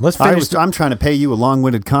move on. Let's finish. I'm trying to pay you a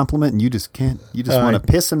long-winded compliment, and you just can't. You just want to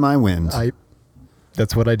piss in my wind.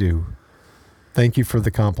 That's what I do. Thank you for the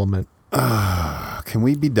compliment. Can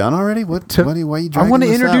we be done already? Why are you dragging I want to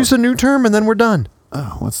this introduce out? a new term, and then we're done.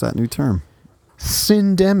 Oh, what's that new term?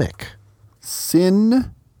 Syndemic.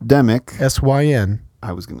 Syndemic. S-Y-N.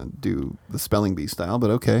 I was going to do the spelling bee style, but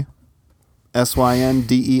okay.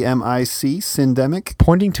 S-Y-N-D-E-M-I-C, syndemic.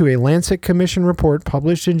 Pointing to a Lancet Commission report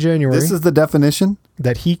published in January. This is the definition?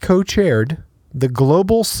 That he co-chaired the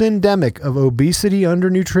global syndemic of obesity,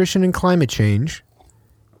 undernutrition, and climate change.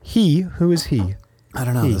 Who is he? I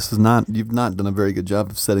don't know. This is not. You've not done a very good job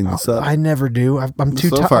of setting this up. I never do. I'm too.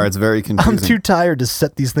 So far, it's very confusing. I'm too tired to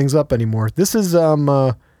set these things up anymore. This is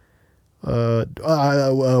William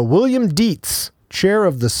Dietz, chair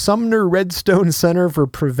of the Sumner Redstone Center for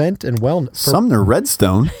Prevent and Wellness. Sumner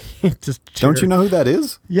Redstone. Don't you know who that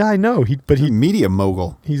is? Yeah, I know. But he media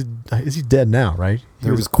mogul. Is he dead now? Right.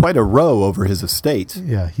 There was quite a row over his estate.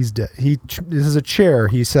 Yeah, he's dead. This is a chair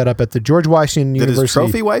he set up at the George Washington University. Did his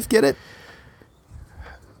trophy wife get it?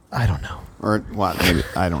 I don't know. Or what? Maybe,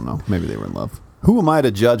 I don't know. Maybe they were in love. Who am I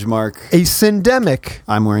to judge, Mark? A syndemic.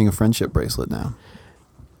 I'm wearing a friendship bracelet now.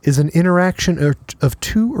 Is an interaction of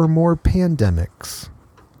two or more pandemics,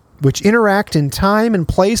 which interact in time and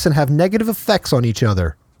place and have negative effects on each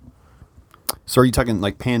other. So are you talking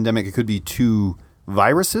like pandemic? It could be two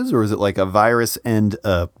viruses, or is it like a virus and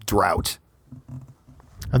a drought?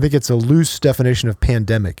 I think it's a loose definition of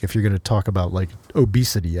pandemic if you're going to talk about like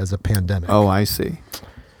obesity as a pandemic. Oh, I see.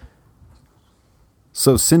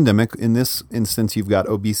 So syndemic, in this instance, you've got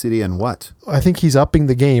obesity and what? I think he's upping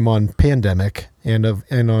the game on pandemic and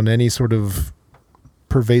on any sort of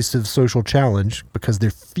pervasive social challenge because they're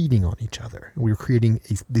feeding on each other. We're creating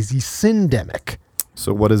this syndemic.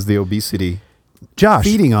 So what is the obesity Josh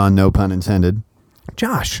feeding on, no pun intended?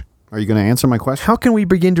 Josh, are you going to answer my question? How can we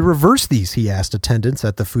begin to reverse these, he asked attendants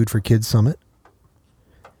at the Food for Kids Summit.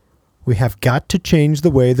 We have got to change the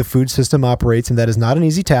way the food system operates, and that is not an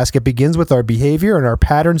easy task. It begins with our behavior and our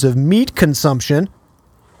patterns of meat consumption,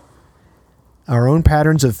 our own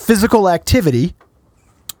patterns of physical activity.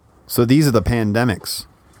 So these are the pandemics.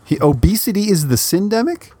 Obesity is the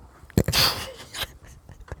syndemic?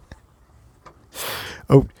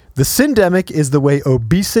 Oh, the syndemic is the way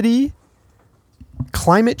obesity,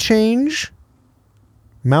 climate change,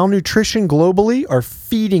 malnutrition globally are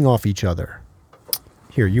feeding off each other.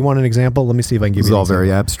 Here, you want an example? Let me see if I can give you an example. This is all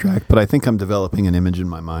very abstract, but I think I'm developing an image in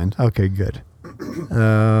my mind. Okay, good.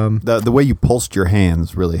 The way you pulsed your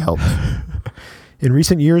hands really helped. In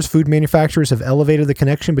recent years, food manufacturers have elevated the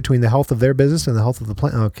connection between the health of their business and the health of the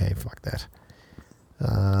planet. Okay, fuck that.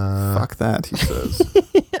 Fuck that, he says.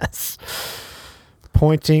 Yes.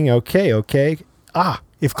 Pointing, okay.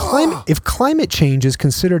 If climate change is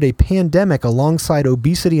considered a pandemic alongside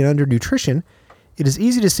obesity and undernutrition, it is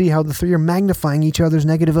easy to see how the three are magnifying each other's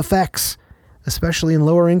negative effects, especially in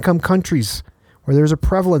lower income countries, where there's a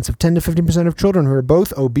prevalence of 10 to 15% of children who are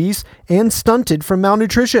both obese and stunted from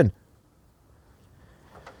malnutrition.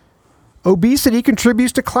 Obesity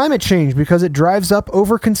contributes to climate change because it drives up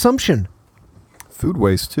overconsumption. Food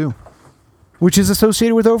waste, too. Which is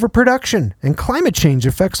associated with overproduction. And climate change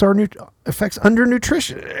affects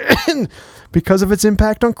undernutrition because of its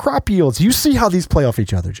impact on crop yields. You see how these play off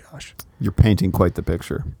each other, Josh. You're painting quite the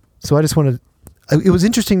picture. So I just wanted... It was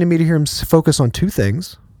interesting to me to hear him focus on two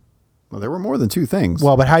things. Well, there were more than two things.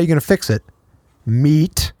 Well, but how are you going to fix it?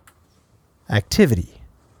 Meat, activity.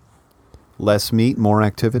 Less meat, more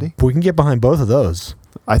activity? We can get behind both of those.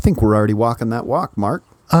 I think we're already walking that walk, Mark.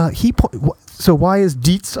 So why is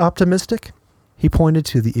Dietz optimistic? He pointed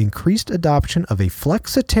to the increased adoption of a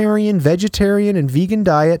flexitarian, vegetarian, and vegan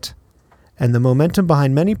diet and the momentum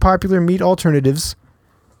behind many popular meat alternatives,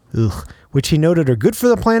 which he noted are good for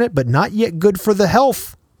the planet but not yet good for the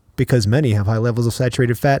health because many have high levels of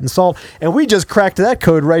saturated fat and salt. And we just cracked that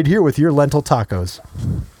code right here with your lentil tacos.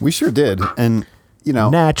 We sure did. And, you know...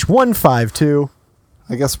 Natch 152.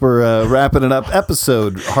 I guess we're wrapping it up.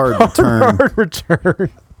 Episode hard return. Hard return.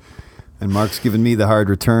 And Mark's giving me the hard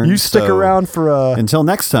return. You stick around for until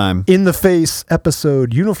next time. In the Face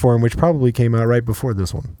episode uniform, which probably came out right before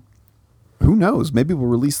this one. Who knows? Maybe we'll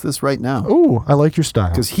release this right now. Ooh, I like your style.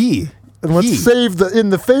 Because he And let's He. save the in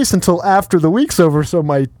the face until after the week's over, so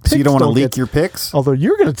my picks So you don't want to don't leak get- your picks? Although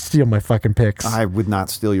you're going to steal my fucking picks. I would not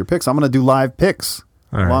steal your picks. I'm going to do live picks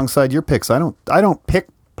All right. alongside your picks. I don't pick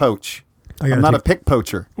poach. gotta I'm not a take- pick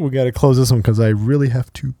poacher. We got to close this one because I really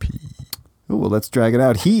have to pee. Ooh, well, let's drag it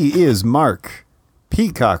out. He is Mark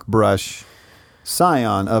Peacock Brush,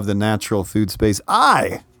 scion of the natural food space.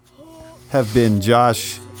 I have been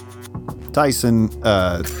Josh Tyson,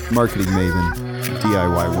 marketing maven,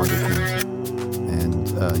 DIY Wonder Kings,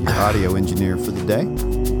 and your audio engineer for the day.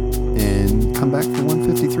 And come back for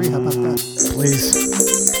 153. How about that? Please.